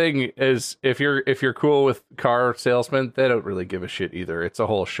 That's the thing, is if you're cool with car salesmen, they don't really give a shit either. It's a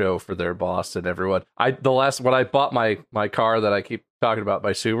whole show for their boss and everyone. When I bought my car that I keep talking about,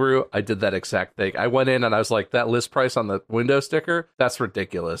 my Subaru, I did that exact thing. I went in and I was like, that list price on the window sticker, that's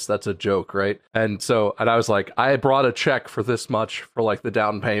ridiculous. That's a joke, right? And I was like, I brought a check for this much for like the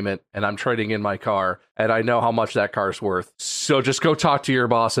down payment, and I'm trading in my car, and I know how much that car's worth. So just go talk to your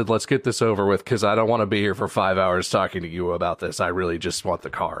boss and let's get this over with, because I don't want to be here for 5 hours talking to you about this. I really just want the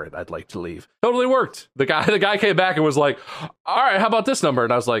car and I'd like to leave. Totally worked. The guy came back and was like, all right, how about this number?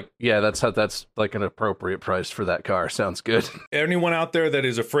 And I was like, yeah, that's like an appropriate price for that car. Sounds good. Anyone out there that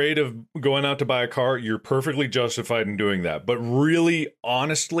is afraid of going out to buy a car, you're perfectly justified in doing that. But really,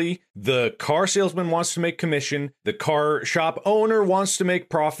 honestly, the car salesman wants to make commission. The car shop owner wants to make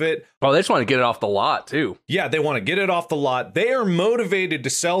profit. Oh, they just want to get it off the lot, too. Yeah, they want to get it off the lot. They are motivated to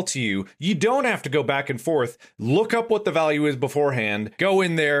sell to you. You don't have to go back and forth. Look up what the value is beforehand. Go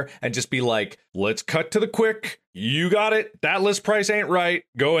in there and just be like, let's cut to the quick. You got it. That list price ain't right.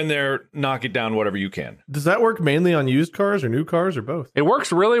 Go in there, knock it down, whatever you can. Does that work mainly on used cars or new cars or both? It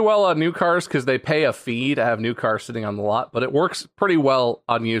works really well on new cars because they pay a fee to have new cars sitting on the lot, but it works pretty well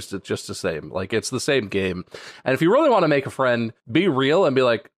on used. It's just the same. Like, it's the same game. And if you really want to make a friend, be real and be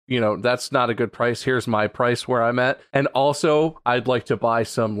like, that's not a good price. Here's my price where I'm at. And also, I'd like to buy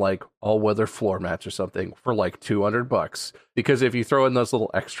some like all-weather floor mats or something for like $200. Because if you throw in those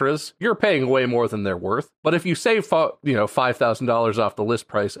little extras, you're paying way more than they're worth. But if you save $5,000 off the list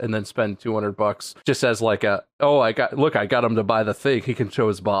price and then spend $200 just as like I got him to buy the thing, he can show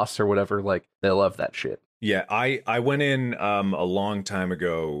his boss or whatever, like, they love that shit. Yeah, I went in a long time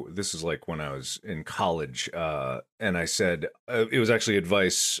ago. This is like when I was in college, and I said, it was actually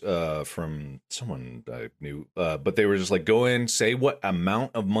advice from someone I knew, but they were just like, go in, say what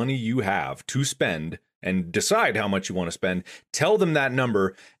amount of money you have to spend, and decide how much you want to spend. Tell them that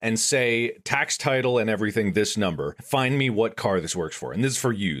number and say tax, title, and everything, this number. Find me what car this works for. And this is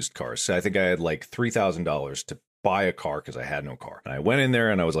for used cars. So I think I had like $3,000 to buy a car because I had no car. And I went in there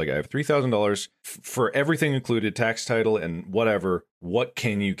and I was like, I have $3,000 for everything included, tax, title, and whatever. What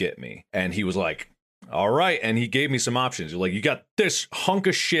can you get me? And he was like, all right. And he gave me some options. Like, you got this hunk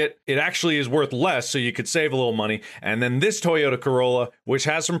of shit. It actually is worth less, so you could save a little money. And then this Toyota Corolla, which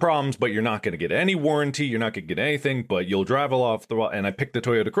has some problems, but you're not going to get any warranty. You're not going to get anything, but you'll drive off the wall. And I picked the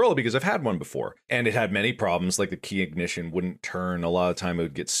Toyota Corolla because I've had one before. And it had many problems, like the key ignition wouldn't turn. A lot of the time it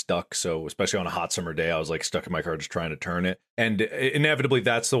would get stuck. So especially on a hot summer day, I was like stuck in my car just trying to turn it. And inevitably,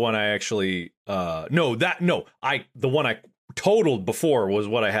 that's the one I actually, the one I totaled before was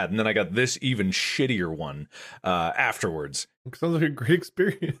what I had, and then I got this even shittier one afterwards. Sounds like a great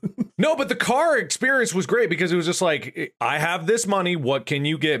experience. No, but the car experience was great because it was just like, I have this money, what can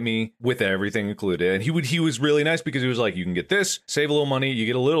you get me with everything included? And he was really nice because he was like, you can get this, save a little money, you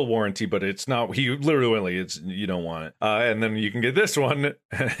get a little warranty, but it's not, he literally went like, you don't want it. And then you can get this one,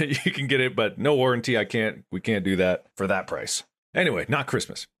 you can get it, but no warranty, we can't do that for that price. Anyway, not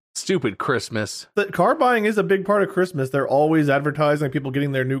Christmas. Stupid Christmas. The car buying is a big part of Christmas. They're always advertising people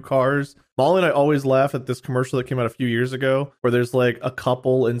getting their new cars. Molly and I always laugh at this commercial that came out a few years ago where there's like a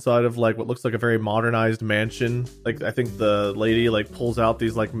couple inside of like what looks like a very modernized mansion. Like, I think the lady like pulls out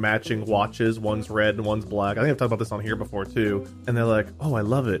these like matching watches. One's red and one's black. I think I've talked about this on here before too. And they're like, oh, I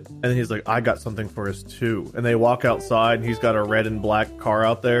love it. And then he's like, I got something for us too. And they walk outside and he's got a red and black car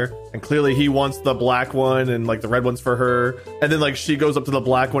out there. And clearly he wants the black one and like the red one's for her. And then like she goes up to the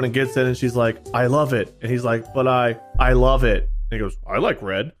black one and gets in and she's like, I love it. And he's like, but I love it. And he goes, I like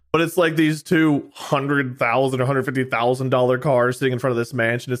red. But it's like these $200,000 or $150,000 cars sitting in front of this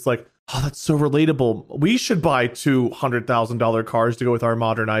mansion. It's like, oh, that's so relatable. We should buy $200,000 cars to go with our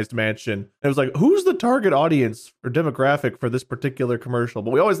modernized mansion. And it was like, who's the target audience or demographic for this particular commercial?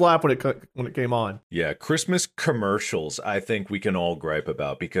 But we always laugh when it came on. Yeah, Christmas commercials, I think we can all gripe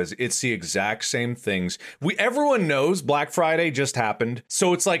about because it's the exact same things. Everyone knows Black Friday just happened.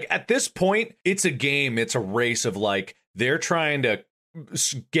 So it's like, at this point, it's a game. It's a race of like, they're trying to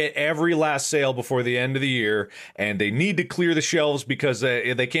get every last sale before the end of the year, and they need to clear the shelves because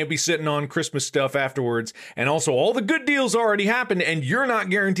they can't be sitting on Christmas stuff afterwards. And also, all the good deals already happened, and you're not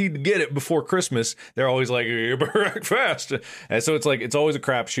guaranteed to get it before Christmas. They're always like, you better act fast. And so it's like, it's always a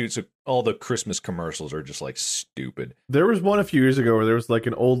crapshoot. So all the Christmas commercials are just like stupid. There was one a few years ago where there was like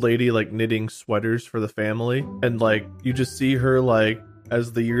an old lady like knitting sweaters for the family, and like you just see her like,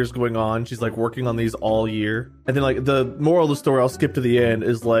 as the year's going on, she's like working on these all year. And then like the moral of the story, I'll skip to the end,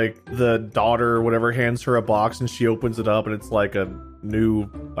 is like the daughter or whatever hands her a box and she opens it up and it's like a new,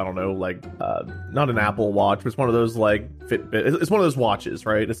 I don't know, like not an Apple Watch, but it's one of those like Fitbit. It's one of those watches,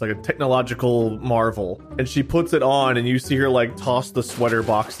 right? It's like a technological marvel. And she puts it on and you see her like toss the sweater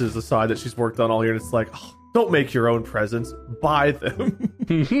boxes aside that she's worked on all year. And it's like, oh, don't make your own presents, buy them.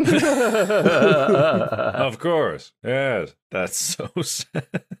 Of course. Yes. That's so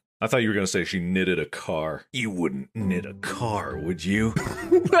sad. I thought you were going to say she knitted a car. You wouldn't knit a car, would you?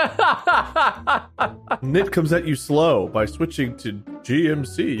 Knit comes at you slow. By switching to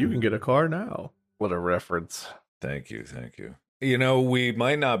GMC, you can get a car now. What a reference. Thank you. You know, we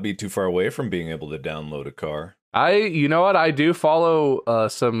might not be too far away from being able to download a car. You know what? I do follow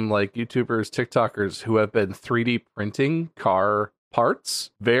some like YouTubers, TikTokers who have been 3D printing car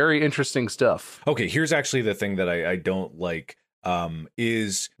parts. Very interesting stuff. Okay, here's actually the thing that I don't like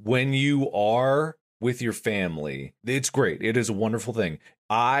is when you are with your family. It's great. It is a wonderful thing.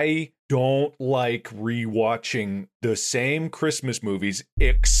 I don't like rewatching the same Christmas movies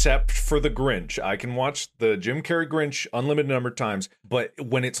except for The Grinch. I can watch the Jim Carrey Grinch unlimited number of times, but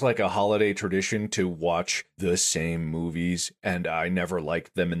when it's like a holiday tradition to watch the same movies and I never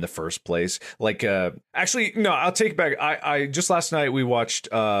liked them in the first place. Like, actually, no, I'll take it back. I just last night we watched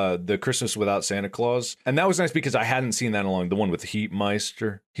the Christmas Without Santa Claus, and that was nice because I hadn't seen that in a long. The one with Heat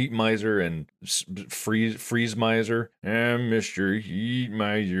Miser and Freeze Miser and Mr. Heat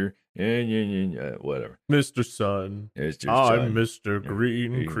Miser. Whatever. Mr. Sun. I'm Mr.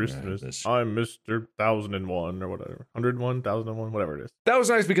 Green Christmas. I'm Mr. 1001 or whatever. 101, 1001, whatever it is. That was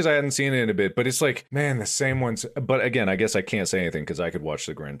nice because I hadn't seen it in a bit, but it's like, man, the same ones. But again, I guess I can't say anything because I could watch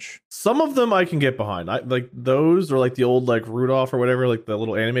The Grinch. Some of them I can get behind. I like those, or like the old like Rudolph or whatever, like the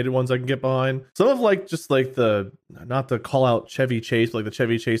little animated ones I can get behind. Some of like just like the, not to call out Chevy Chase, but like the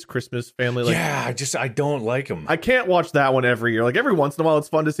Chevy Chase Christmas Family. Like, yeah, I don't like them. I can't watch that one every year. Like every once in a while it's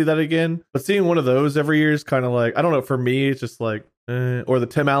fun to see that again, but seeing one of those every year is kind of like, I don't know, for me it's just like or the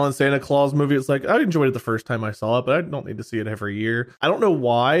Tim Allen Santa Claus movie. It's like, I enjoyed it the first time I saw it, but I don't need to see it every year. I don't know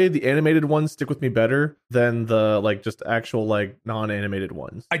why the animated ones stick with me better than the like just actual like non-animated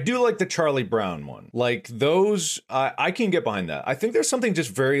ones. I do like the Charlie Brown one. Like those, I can get behind that. I think there's something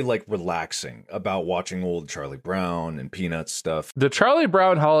just very like relaxing about watching old Charlie Brown and Peanuts stuff. The Charlie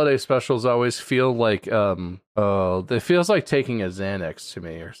Brown holiday specials always feel like Oh, it feels like taking a Xanax to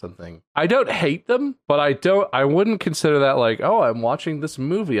me or something. I don't hate them, but I wouldn't consider that like, oh, I'm watching this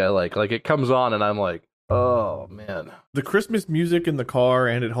movie I like. Like, it comes on and I'm like, oh man. The Christmas music in the car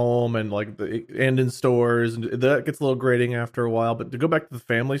and at home and and in stores, and that gets a little grating after a while. But to go back to the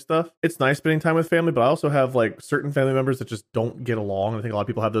family stuff, it's nice spending time with family, but I also have like certain family members that just don't get along. I think a lot of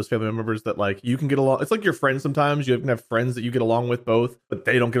people have those family members that like you can get along. It's like your friends sometimes. You can have friends that you get along with both, but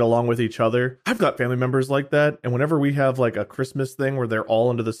they don't get along with each other. I've got family members like that. And whenever we have like a Christmas thing where they're all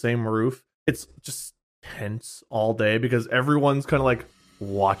under the same roof, it's just tense all day because everyone's kind of like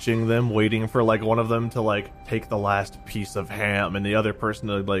watching them, waiting for like one of them to like take the last piece of ham and the other person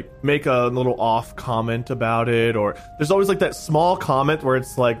to like make a little off comment about it. Or there's always like that small comment where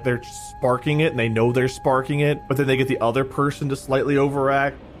it's like they're sparking it and they know they're sparking it, but then they get the other person to slightly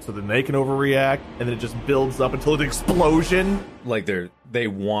overact so then they can overreact, and then it just builds up until an explosion. Like they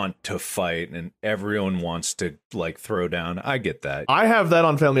want to fight and everyone wants to like throw down. I get that. I have that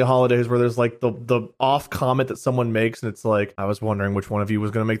on family holidays where there's like the off comment that someone makes and it's like, I was wondering which one of you was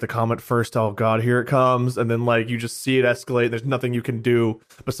going to make the comment first. Oh God, here it comes. And then like you just see it escalate. There's nothing you can do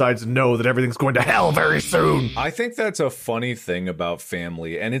besides know that everything's going to hell very soon. I think that's a funny thing about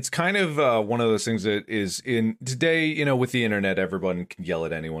family. And it's kind of one of those things that is in today, you know, with the internet, everyone can yell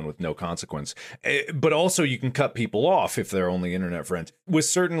at anyone with no consequence. But also you can cut people off if they're only internet friends. With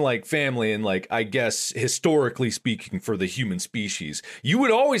certain like family and like, I guess historically speaking for the human species, you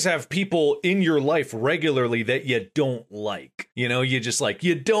would always have people in your life regularly that you don't like. You know, you just like,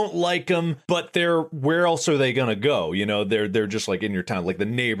 you don't like them, but where else are they gonna go? You know, they're just like in your town, like the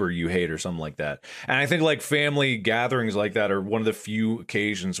neighbor you hate or something like that. And I think like family gatherings like that are one of the few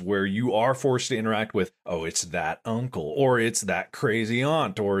occasions where you are forced to interact with, oh, it's that uncle, or it's that crazy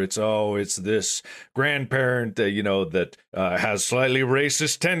aunt, or it's this grandparent, you know, that has slightly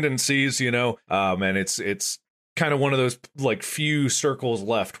racist tendencies, you know, and it's kind of one of those like few circles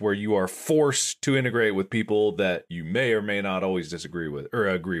left where you are forced to integrate with people that you may or may not always disagree with or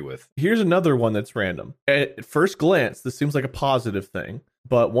agree with. Here's another one that's random. At first glance, this seems like a positive thing,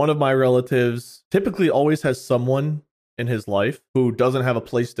 but one of my relatives typically always has someone in his life who doesn't have a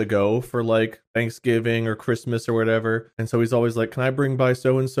place to go for like Thanksgiving or Christmas or whatever. And so he's always like, can I bring by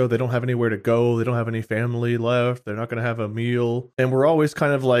so-and-so? They don't have anywhere to go. They don't have any family left. They're not going to have a meal. And we're always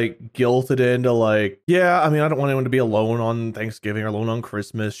kind of like guilted into like, yeah, I mean, I don't want anyone to be alone on Thanksgiving or alone on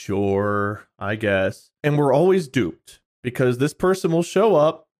Christmas. Sure, I guess. And we're always duped because this person will show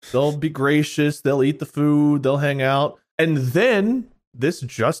up. They'll be gracious. They'll eat the food. They'll hang out. And then this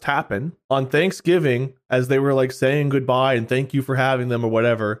just happened on Thanksgiving as they were like saying goodbye and thank you for having them or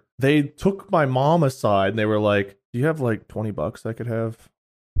whatever. They took my mom aside and they were like, do you have like $20 I could have?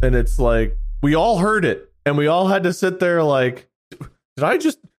 And it's like, we all heard it and we all had to sit there like,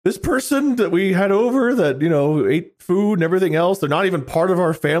 this person that we had over that, you know, ate food and everything else, they're not even part of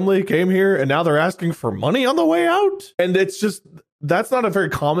our family, came here and now they're asking for money on the way out. And it's just, that's not a very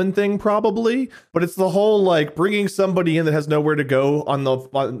common thing probably, but it's the whole like bringing somebody in that has nowhere to go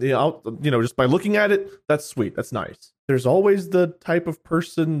just by looking at it. That's sweet. That's nice. There's always the type of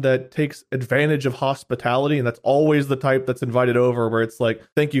person that takes advantage of hospitality, and that's always the type that's invited over where it's like,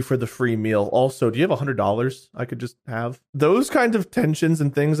 thank you for the free meal. Also, do you have $100 I could just have? Those kinds of tensions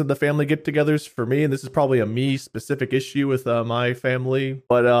and things at the family get-togethers for me, and this is probably a me specific issue with my family,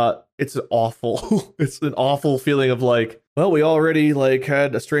 but it's awful. It's an awful feeling of like, well, we already like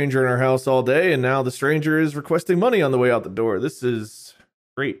had a stranger in our house all day, and now the stranger is requesting money on the way out the door. This is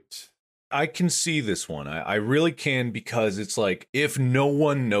great. I can see this one. I really can, because it's like, if no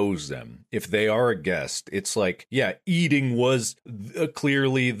one knows them, if they are a guest, it's like, yeah, eating was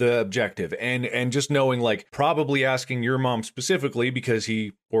clearly the objective. And just knowing, like, probably asking your mom specifically because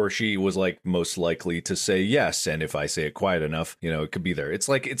he or she was like most likely to say yes. And if I say it quiet enough, you know, it could be there. It's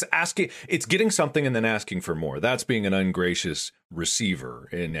like, it's getting something and then asking for more. That's being an ungracious receiver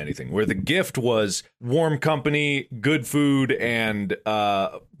in anything, where the gift was warm company, good food, and,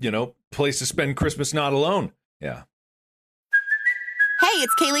 place to spend Christmas not alone. Yeah. Hey,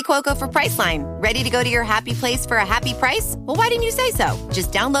 it's Kaylee Cuoco for Priceline. Ready to go to your happy place for a happy price? Well, why didn't you say so?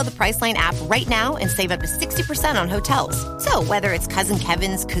 Just download the Priceline app right now and save up to 60% on hotels. So whether it's Cousin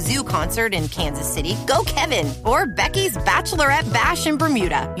Kevin's Kazoo Concert in Kansas City, go Kevin, or Becky's Bachelorette Bash in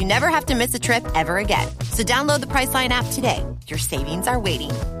Bermuda, you never have to miss a trip ever again. So download the Priceline app today. Your savings are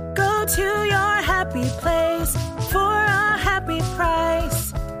waiting. Go to your happy place for a happy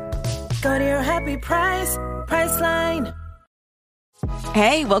price. Go to your happy price, Priceline.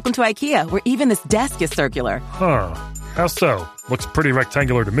 Hey, welcome to IKEA, where even this desk is circular. Huh. How so? Looks pretty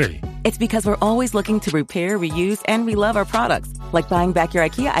rectangular to me. It's because we're always looking to repair, reuse, and relove our products, like buying back your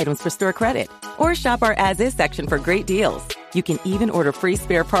IKEA items for store credit. Or shop our as-is section for great deals. You can even order free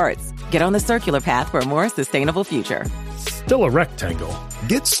spare parts. Get on the circular path for a more sustainable future. Still a rectangle.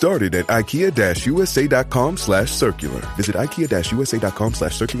 Get started at IKEA-USA.com/circular. Visit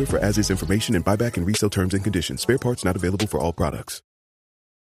IKEA-USA.com/circular for as-is information and buyback and resale terms and conditions. Spare parts not available for all products.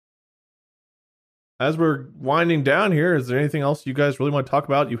 As we're winding down here, is there anything else you guys really want to talk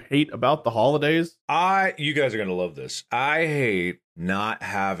about you hate about the holidays? You guys are going to love this. I hate not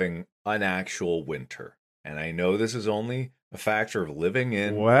having an actual winter. And I know this is only a factor of living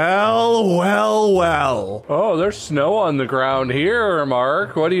in. Well. Oh, there's snow on the ground here,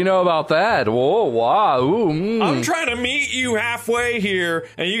 Mark. What do you know about that? Whoa, wow. Ooh, I'm trying to meet you halfway here,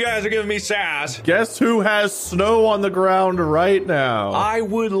 and you guys are giving me sass. Guess who has snow on the ground right now? I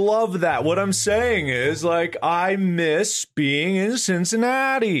would love that. What I'm saying is, like, I miss being in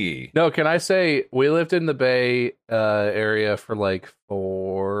Cincinnati. No, can I say we lived in the Bay area for like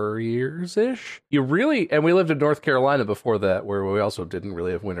 4 years-ish. And we lived in North Carolina before that, where we also didn't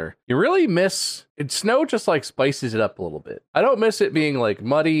really have winter. You really miss it. Snow just like spices it up a little bit. I don't miss it being like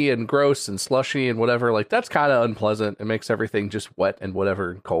muddy and gross and slushy and whatever. Like that's kind of unpleasant. It makes everything just wet and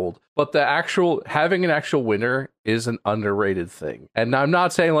whatever and cold. But having an actual winter is an underrated thing. And I'm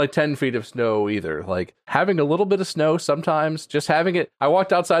not saying like 10 feet of snow either. Like having a little bit of snow sometimes, just having it. I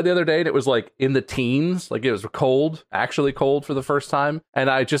walked outside the other day and it was like in the teens, like it was cold, actually cold for the first time. And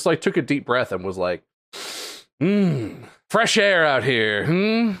I just like took a deep breath and was like, fresh air out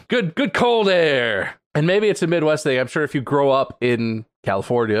here. Good cold air. And maybe it's a Midwest thing. I'm sure if you grow up in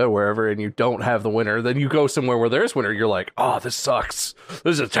California, wherever, and you don't have the winter, then you go somewhere where there's winter, you're like, oh, this sucks.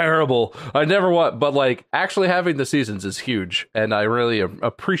 This is terrible. I never want, but like actually having the seasons is huge. And I really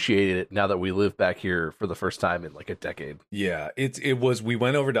appreciate it now that we live back here for the first time in like a decade. Yeah, we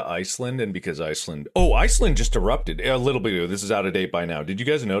went over to Iceland, and because Iceland just erupted a little bit ago. This is out of date by now. Did you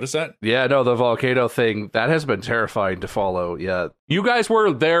guys notice that? Yeah, no, the volcano thing, that has been terrifying to follow. Yeah. You guys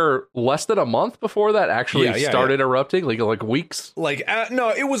were there less than a month before that actually started erupting, like weeks? No,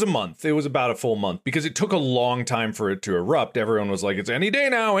 it was a month. It was about a full month because it took a long time for it to erupt. Everyone was like, it's any day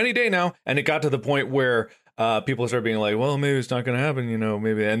now. And it got to the point where people started being like, well, maybe it's not going to happen,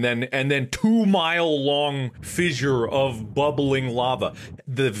 maybe. And then 2 mile long fissure of bubbling lava.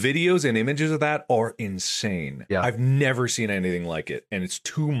 The videos and images of that are insane. Yeah. I've never seen anything like it. And it's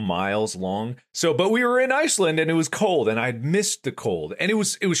 2 miles long. But we were in Iceland and it was cold and I'd missed the cold. And it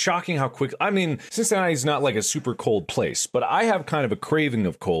was shocking how quick. I mean, Cincinnati's not like a super cold place, but I have kind of a craving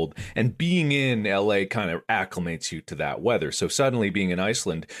of cold, and being in LA kind of acclimates you to that weather. So suddenly being in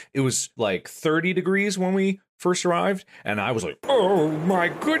Iceland, it was like 30 degrees when we first arrived, and I was like, oh my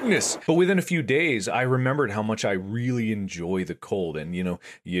goodness. But within a few days, I remembered how much I really enjoy the cold. And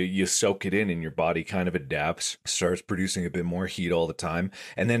you soak it in and your body kind of adapts, starts producing a bit more heat all the time.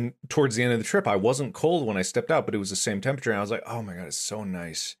 And then towards the end of the trip, I wasn't cold when I stepped out, but it was the same temperature. And I was like, oh my God, it's so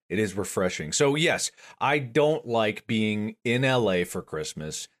nice. It is refreshing. So yes, I don't like being in LA for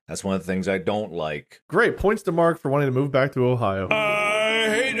Christmas. That's one of the things I don't like. Great. Points to Mark for wanting to move back to Ohio. I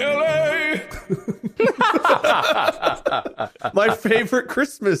hate LA. My favorite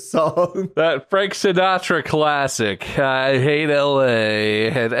Christmas song. That Frank Sinatra classic. I hate LA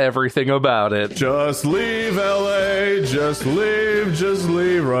and everything about it. Just leave LA. Just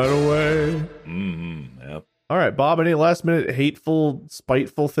leave right away. Yep. All right, Bob, any last minute hateful,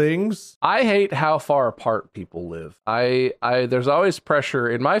 spiteful things? I hate how far apart people live. There's always pressure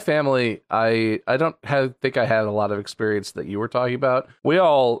in my family. I don't think I had a lot of experience that you were talking about. We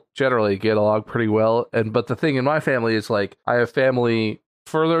all generally get along pretty well. But the thing in my family is like, I have family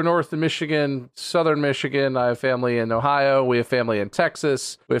further north in Michigan, southern Michigan. I have family in Ohio. We have family in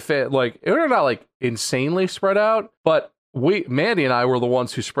Texas. We're not like insanely spread out, but Mandy and I were the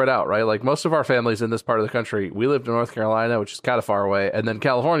ones who spread out, right? Like most of our families in this part of the country, we lived in North Carolina, which is kind of far away, and then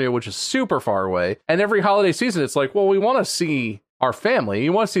California, which is super far away. And every holiday season, it's like, well, we want to see our family.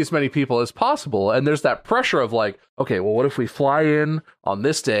 You want to see as many people as possible. And there's that pressure of like, okay, well, what if we fly in on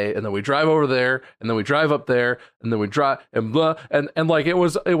this day and then we drive over there and then we drive up there and then we drive and blah. And like, it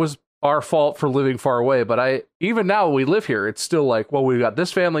was our fault for living far away. But even now we live here, it's still like, well, we've got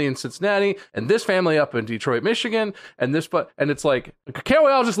this family in Cincinnati and this family up in Detroit, Michigan, and it's like, can't we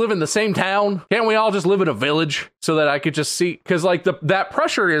all just live in the same town? Can't we all just live in a village so that I could just see? Because like that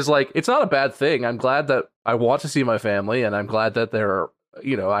pressure is like, it's not a bad thing. I'm glad that I want to see my family, and I'm glad that they're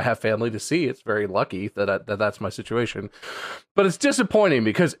I have family to see. It's very lucky that that's my situation. But it's disappointing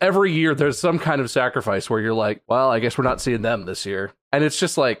because every year there's some kind of sacrifice where you're like, well, I guess we're not seeing them this year. And it's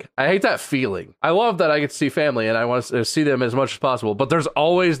just like, I hate that feeling. I love that I get to see family and I want to see them as much as possible. But there's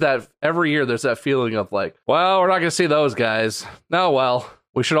always that, every year there's that feeling of like, well, we're not going to see those guys. No, well,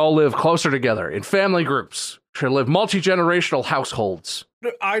 we should all live closer together in family groups. We should live multi-generational households.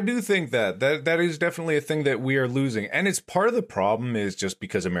 I do think that is definitely a thing that we are losing. And it's part of the problem is just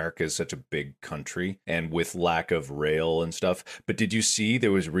because America is such a big country and with lack of rail and stuff. But did you see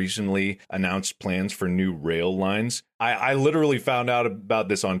there was recently announced plans for new rail lines? I literally found out about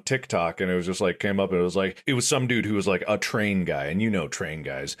this on TikTok and it was just like came up and it was some dude who was like a train guy. And you know train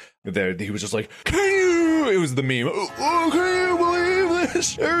guys. He was just like, it was the meme. Oh, can you believe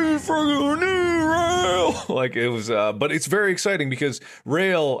this? There's fucking new rail. Like it was, but it's very exciting because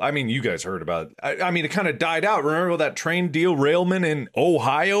rail, I mean, you guys heard about it. I mean, it kind of died out. Remember that train derailment in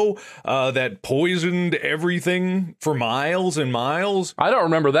Ohio that poisoned everything for miles and miles? I don't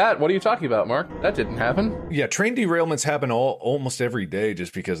remember that. What are you talking about, Mark? That didn't happen. Yeah, train derailments happen almost every day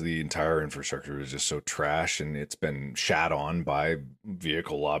just because the entire infrastructure is just so trash and it's been shat on by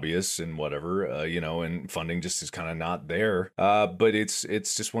vehicle lobbyists and whatever, and funding just is kind of not there. But it's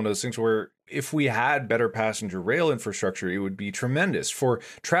just one of those things where if we had better passenger rail infrastructure, it would be tremendous for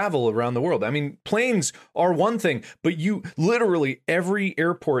travel around the world. I mean, planes are one thing, but literally every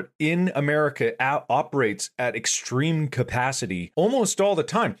airport in America operates at extreme capacity almost all the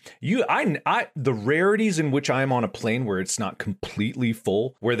time. The rarities in which I'm on a plane where it's not completely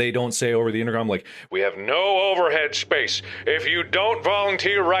full, where they don't say over the intercom, like, we have no overhead space. If you don't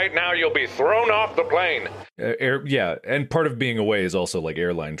volunteer right now, you'll be thrown off the plane. And part of being away is also like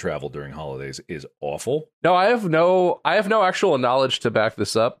airline travel during holidays is awful. No, I have no actual knowledge to back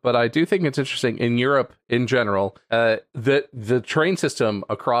this up, but I do think it's interesting in Europe in general that the train system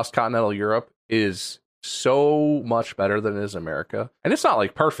across continental Europe is so much better than it is America. And it's not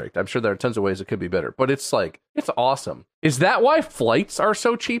like perfect. I'm sure there are tons of ways it could be better, but it's awesome. Is that why flights are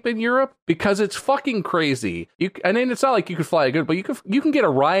so cheap in Europe? Because it's fucking crazy. It's not like you could fly a good, but you can get a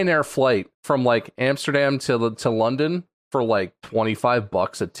Ryanair flight from like Amsterdam to London for like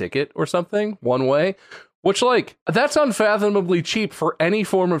 $25 a ticket or something one way, which like that's unfathomably cheap for any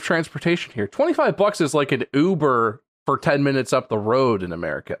form of transportation here. $25 is like an Uber for 10 minutes up the road in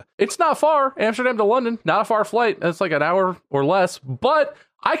America. It's not far. Amsterdam to London, not a far flight. It's like an hour or less, but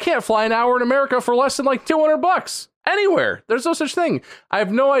I can't fly an hour in America for less than like $200 anywhere. There's no such thing. I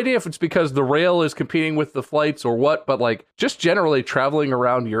have no idea if it's because the rail is competing with the flights or what, but like just generally traveling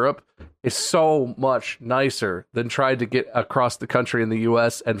around Europe is so much nicer than trying to get across the country in the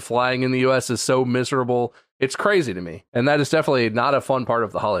US, and flying in the US is so miserable. It's crazy to me. And that is definitely not a fun part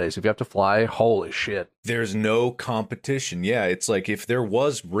of the holidays. If you have to fly, holy shit. There's no competition. Yeah, it's like if there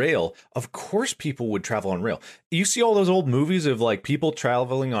was rail, of course people would travel on rail. You see all those old movies of like people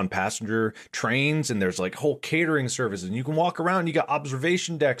traveling on passenger trains and there's like whole catering services and you can walk around, you got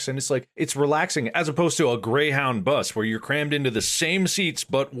observation decks and it's like, it's relaxing as opposed to a Greyhound bus where you're crammed into the same seats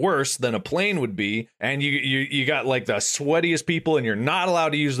but worse than a plane would be. And you got like the sweatiest people and you're not allowed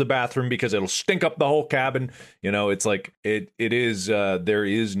to use the bathroom because it'll stink up the whole cabin. It's like it is there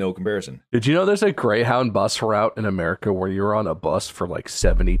is no comparison. Did you know there's a Greyhound bus route in America where you're on a bus for like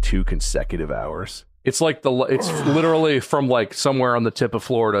 72 consecutive hours? It's like it's literally from like somewhere on the tip of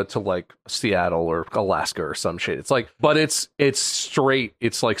Florida to like Seattle or Alaska or some shit. It's like, but it's straight.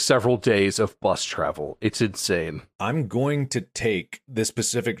 It's like several days of bus travel. It's insane. I'm going to take this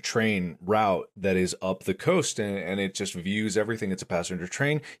Pacific train route that is up the coast and it just views everything. It's a passenger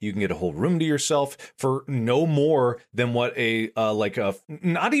train. You can get a whole room to yourself for no more than what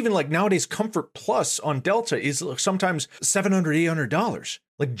not even like nowadays Comfort Plus on Delta is sometimes $700, $800.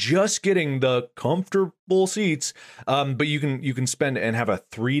 Like just getting the comfortable seats, but you can spend and have a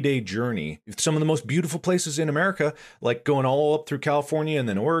 3-day journey. Some of the most beautiful places in America, like going all up through California and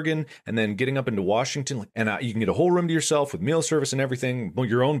then Oregon and then getting up into Washington. And you can get a whole room to yourself with meal service and everything,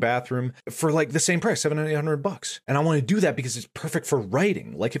 your own bathroom for like the same price, $700, $800. And I want to do that because it's perfect for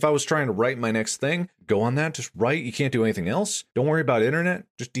writing. Like if I was trying to write my next thing, go on that, just write. You can't do anything else. Don't worry about internet.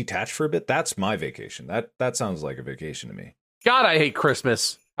 Just detach for a bit. That's my vacation. That sounds like a vacation to me. God, I hate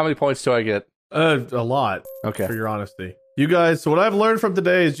Christmas. How many points do I get? A lot. Okay. For your honesty. You guys, so what I've learned from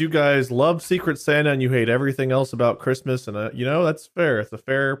today is you guys love Secret Santa and you hate everything else about Christmas. And, that's fair. It's a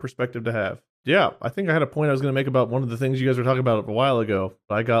fair perspective to have. Yeah, I think I had a point I was going to make about one of the things you guys were talking about a while ago.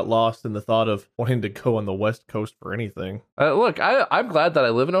 But I got lost in the thought of wanting to go on the West Coast for anything. Look, I'm glad that I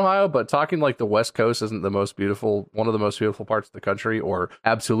live in Ohio, but talking like the West Coast isn't one of the most beautiful parts of the country or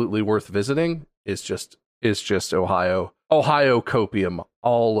absolutely worth visiting is just Ohio. Ohio copium,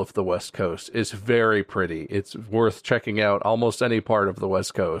 all of the West Coast is very pretty. It's worth checking out almost any part of the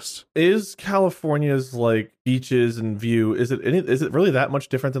West Coast. Is California's like beaches and view, is it really that much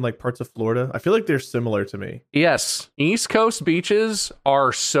different than like parts of Florida? I feel like they're similar to me. Yes. East Coast beaches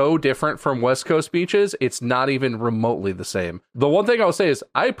are so different from West Coast beaches, it's not even remotely the same. The one thing I'll say is,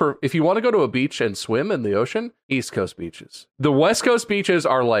 if you want to go to a beach and swim in the ocean, East Coast beaches. The West Coast beaches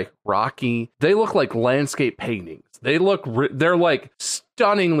are like rocky. They look like landscape paintings. They're like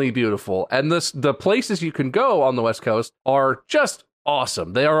stunningly beautiful. And the places you can go on the West Coast are just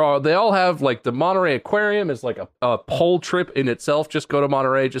awesome. They all have, like, the Monterey Aquarium is like a whole trip in itself. Just go to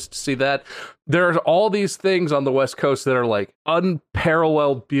Monterey just to see that. There are all these things on the West Coast that are like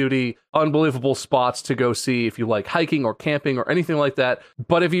unparalleled beauty, unbelievable spots to go see if you like hiking or camping or anything like that.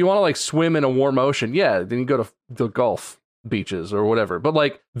 But if you want to like swim in a warm ocean, then you go to the Gulf beaches or whatever. But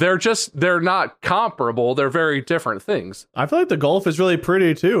like they're not comparable. They're very different things. I feel like the Gulf is really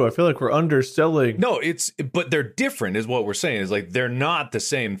pretty too. I feel like we're underselling. No, but they're different is what we're saying. Is like they're not the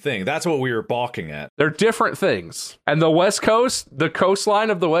same thing. That's what we were balking at. They're different things. And the West Coast, the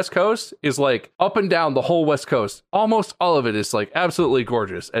coastline of the West Coast is like up and down the whole West Coast. Almost all of it is like absolutely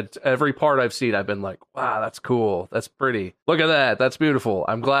gorgeous. At every part I've seen, I've been like, wow, that's cool. That's pretty. Look at that. That's beautiful.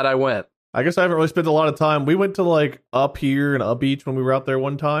 I'm glad I went. I guess I haven't really spent a lot of time. We went to like up here and Up Beach when we were out there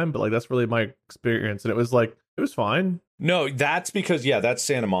one time, but like that's really my experience. And it was fine. No, that's because, that's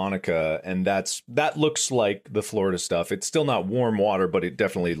Santa Monica, and that looks like the Florida stuff. It's still not warm water, but it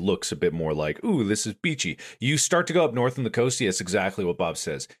definitely looks a bit more like, ooh, this is beachy. You start to go up north in the coast, it's exactly what Bob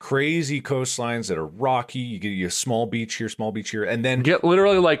says. Crazy coastlines that are rocky. You get a small beach here, and then get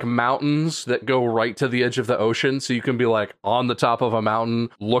literally like mountains that go right to the edge of the ocean, so you can be like on the top of a mountain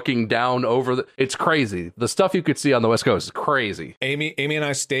looking down over it's crazy. The stuff you could see on the West Coast is crazy. Amy and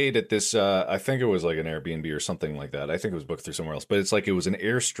I stayed at this, I think it was like an Airbnb or something like that. I think it was booked through somewhere else, but it's like it was an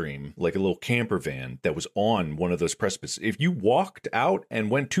Airstream, like a little camper van that was on one of those precipices. If you walked out and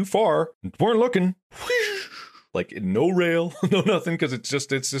went too far, weren't looking, like no rail, no nothing, because it's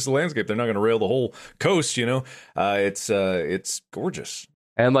just a landscape. They're not going to rail the whole coast, It's gorgeous.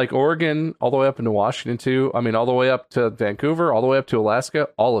 And like Oregon, all the way up into Washington too. I mean, all the way up to Vancouver, all the way up to Alaska,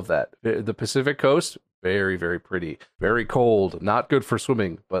 all of that. The Pacific coast, very, very pretty, very cold, not good for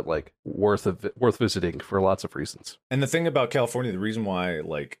swimming, but like worth visiting for lots of reasons. And the thing about California, the reason why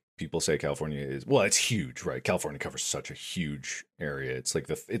like people say California is, well, it's huge, right? California covers such a huge area. It's like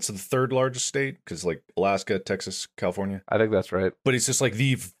it's the third largest state, because like Alaska, Texas, California. I think that's right. But it's just like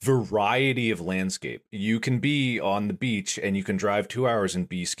the variety of landscape. You can be on the beach and you can drive 2 hours and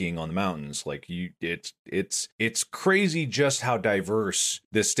be skiing on the mountains. Like it's crazy just how diverse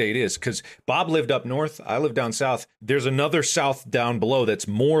this state is. Because Bob lived up north, I live down south. There's another south down below that's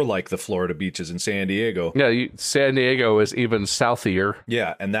more like the Florida beaches in San Diego. Yeah, San Diego is even southier.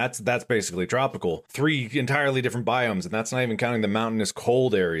 Yeah, and that's basically tropical. 3 entirely different biomes, and that's not even counting the mountainous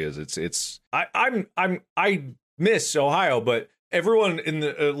cold areas. I miss Ohio, but everyone in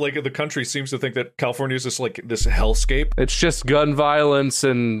the the country seems to think that California is just like this hellscape. It's just gun violence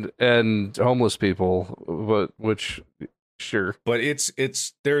and homeless people, but which sure. But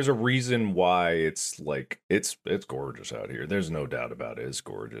there's a reason why it's gorgeous out here. There's no doubt about it. It's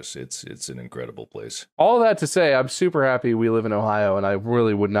gorgeous. It's an incredible place. All that to say, I'm super happy we live in Ohio, and I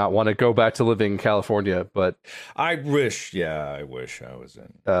really would not want to go back to living in California, but I wish I was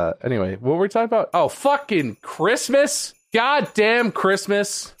in. Anyway, what were we talking about? Oh, fucking Christmas. Goddamn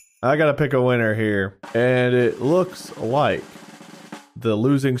Christmas. I gotta pick a winner here, and it looks like the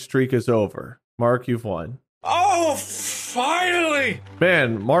losing streak is over. Mark, you've won. Oh, finally!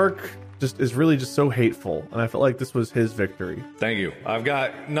 Man, Mark is really so hateful, and I felt like this was his victory. Thank you. I've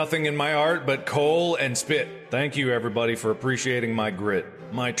got nothing in my heart but coal and spit. Thank you, everybody, for appreciating my grit.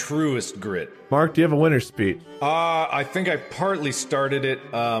 My truest grit. Mark, do you have a winner's speech? I think I partly started it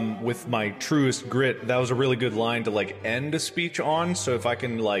with my truest grit. That was a really good line to end a speech on. So if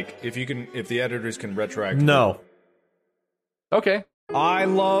the editors can retroact. No. Okay. I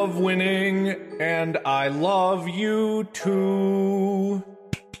love winning, and I love you too.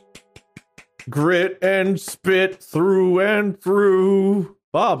 Grit and spit through and through.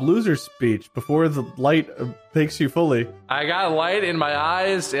 Bob, loser's speech before the light takes you fully. I got light in my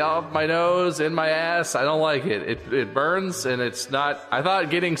eyes, up my nose, in my ass. I don't like it. It burns, and it's not. I thought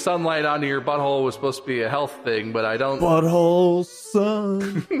getting sunlight onto your butthole was supposed to be a health thing, but I don't. Butthole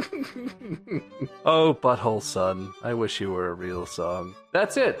sun. Oh, Butthole Sun. I wish you were a real song.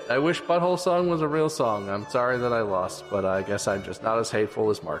 That's it. I wish Butthole Sun was a real song. I'm sorry that I lost, but I guess I'm just not as hateful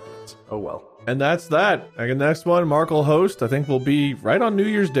as Mark is. Oh well. And that's that. And the next one, Mark will host. I think we'll be right on New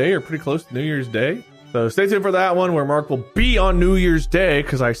Year's Day or pretty close to New Year's Day. So stay tuned for that one where Mark will be on New Year's Day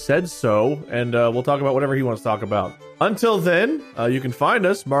because I said so, and we'll talk about whatever he wants to talk about. Until then, you can find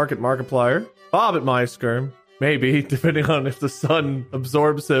us, Mark at Markiplier, Bob at MySkirm, maybe, depending on if the sun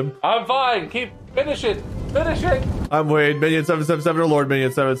absorbs him. I'm fine. Finish it. I'm Wade, Minion777 or Lord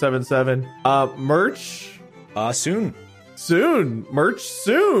Minion777. Merch? Soon. Merch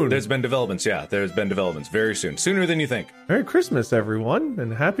soon. There's been developments, very soon. Sooner than you think. Merry Christmas, everyone,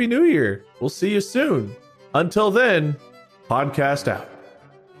 and Happy New Year. We'll see you soon. Until then, podcast out.